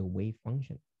down the wave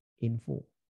function in full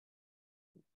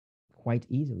quite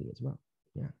easily as well.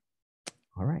 Yeah.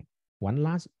 All right. One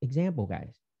last example,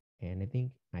 guys. And I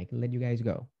think I can let you guys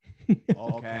go.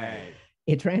 Okay.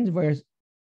 A transverse,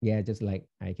 yeah, just like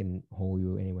I can hold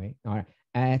you anyway. All right.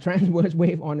 A transverse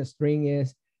wave on a string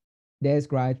is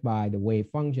described by the wave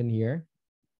function here.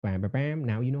 Bam, bam, bam.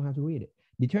 Now you know how to read it.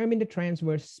 Determine the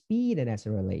transverse speed and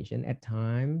acceleration at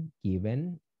time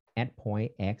given at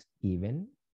point x given.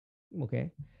 Okay.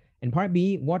 And part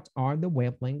B, what are the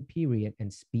wavelength period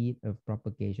and speed of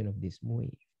propagation of this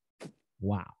wave?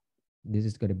 Wow. This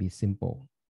is going to be simple,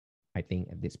 I think,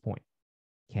 at this point.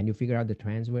 Can you figure out the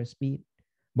transverse speed?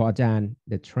 Bojan,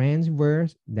 the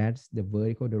transverse, that's the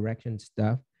vertical direction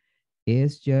stuff,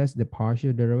 is just the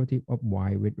partial derivative of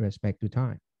y with respect to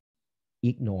time.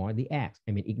 Ignore the x.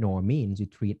 I mean, ignore means you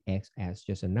treat x as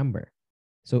just a number.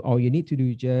 So all you need to do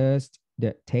is just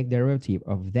take derivative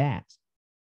of that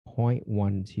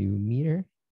 0.12 meter.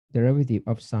 Derivative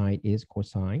of sine is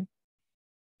cosine.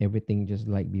 Everything just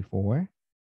like before.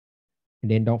 And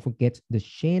then don't forget the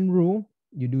chain rule.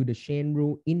 You do the chain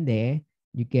rule in there,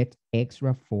 you get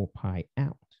extra 4 pi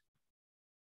out.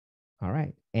 All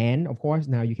right. And of course,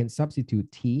 now you can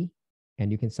substitute t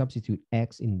and you can substitute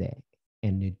x in there.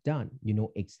 And you're done. You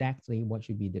know exactly what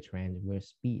should be the transverse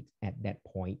speed at that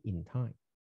point in time.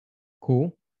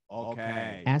 Cool?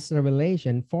 Okay.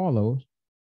 Acceleration follows.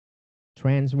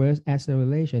 Transverse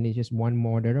acceleration is just one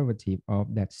more derivative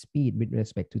of that speed with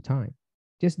respect to time.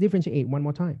 Just differentiate one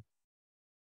more time.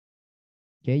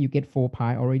 Okay, you get 4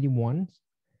 pi already once.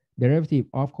 Derivative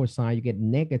of cosine, you get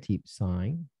negative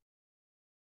sine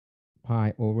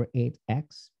pi over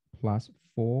 8x plus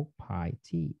 4 pi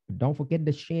t. But don't forget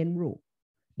the chain rule.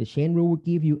 The chain rule will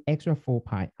give you extra 4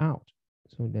 pi out.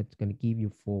 So that's going to give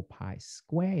you 4 pi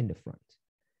square in the front.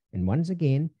 And once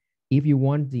again, if you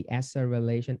want the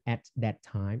acceleration at that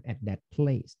time, at that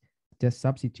place, just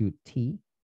substitute t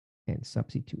and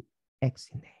substitute x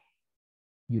in there.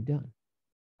 You're done.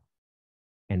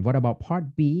 And what about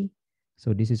part B?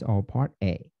 So this is all part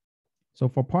A. So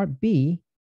for part B,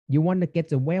 you want to get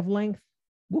the wavelength.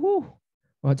 Woohoo!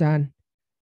 Well done.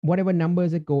 Whatever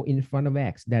numbers that go in front of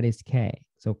x, that is k.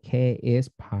 So k is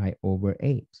pi over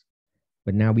 8.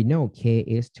 But now we know k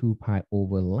is 2 pi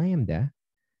over lambda.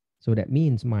 So that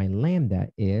means my lambda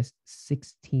is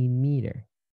 16 meter.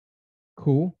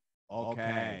 Cool?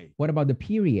 Okay. What about the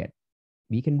period?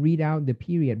 We can read out the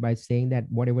period by saying that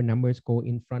whatever numbers go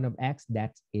in front of x,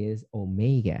 that is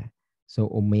omega.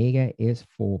 So omega is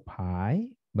 4 pi,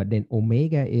 but then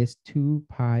omega is 2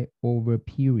 pi over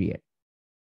period.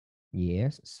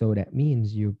 Yes, so that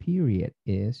means your period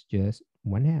is just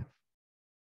 1/2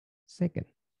 second.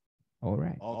 All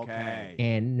right. Okay.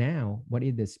 And now, what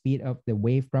is the speed of the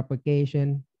wave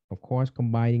propagation? Of course,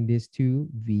 combining these two,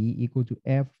 v equal to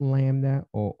f lambda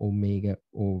or omega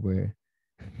over,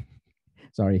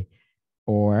 sorry,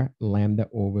 or lambda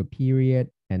over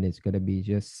period. And it's going to be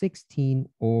just 16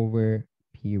 over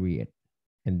period.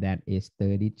 And that is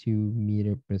 32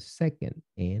 meter per second.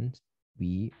 And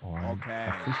we are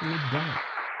officially done.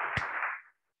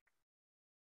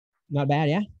 Not bad,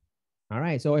 yeah? All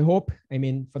right. So I hope, I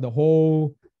mean, for the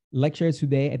whole lecture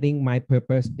today, I think my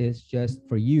purpose is just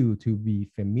for you to be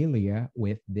familiar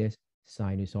with this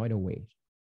sinusoidal wave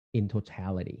in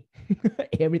totality.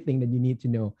 Everything that you need to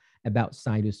know about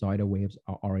sinusoidal waves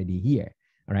are already here.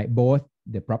 All right. Both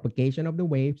the propagation of the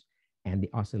waves and the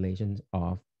oscillations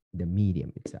of the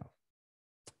medium itself.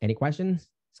 Any questions?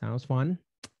 Sounds fun.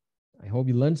 I hope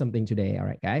you learned something today. All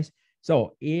right, guys.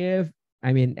 So if,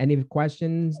 I mean, any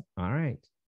questions? All right.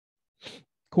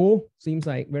 Cool. Seems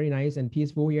like very nice and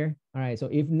peaceful here. All right. So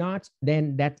if not,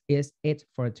 then that is it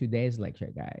for today's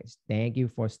lecture, guys. Thank you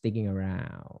for sticking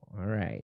around. All right.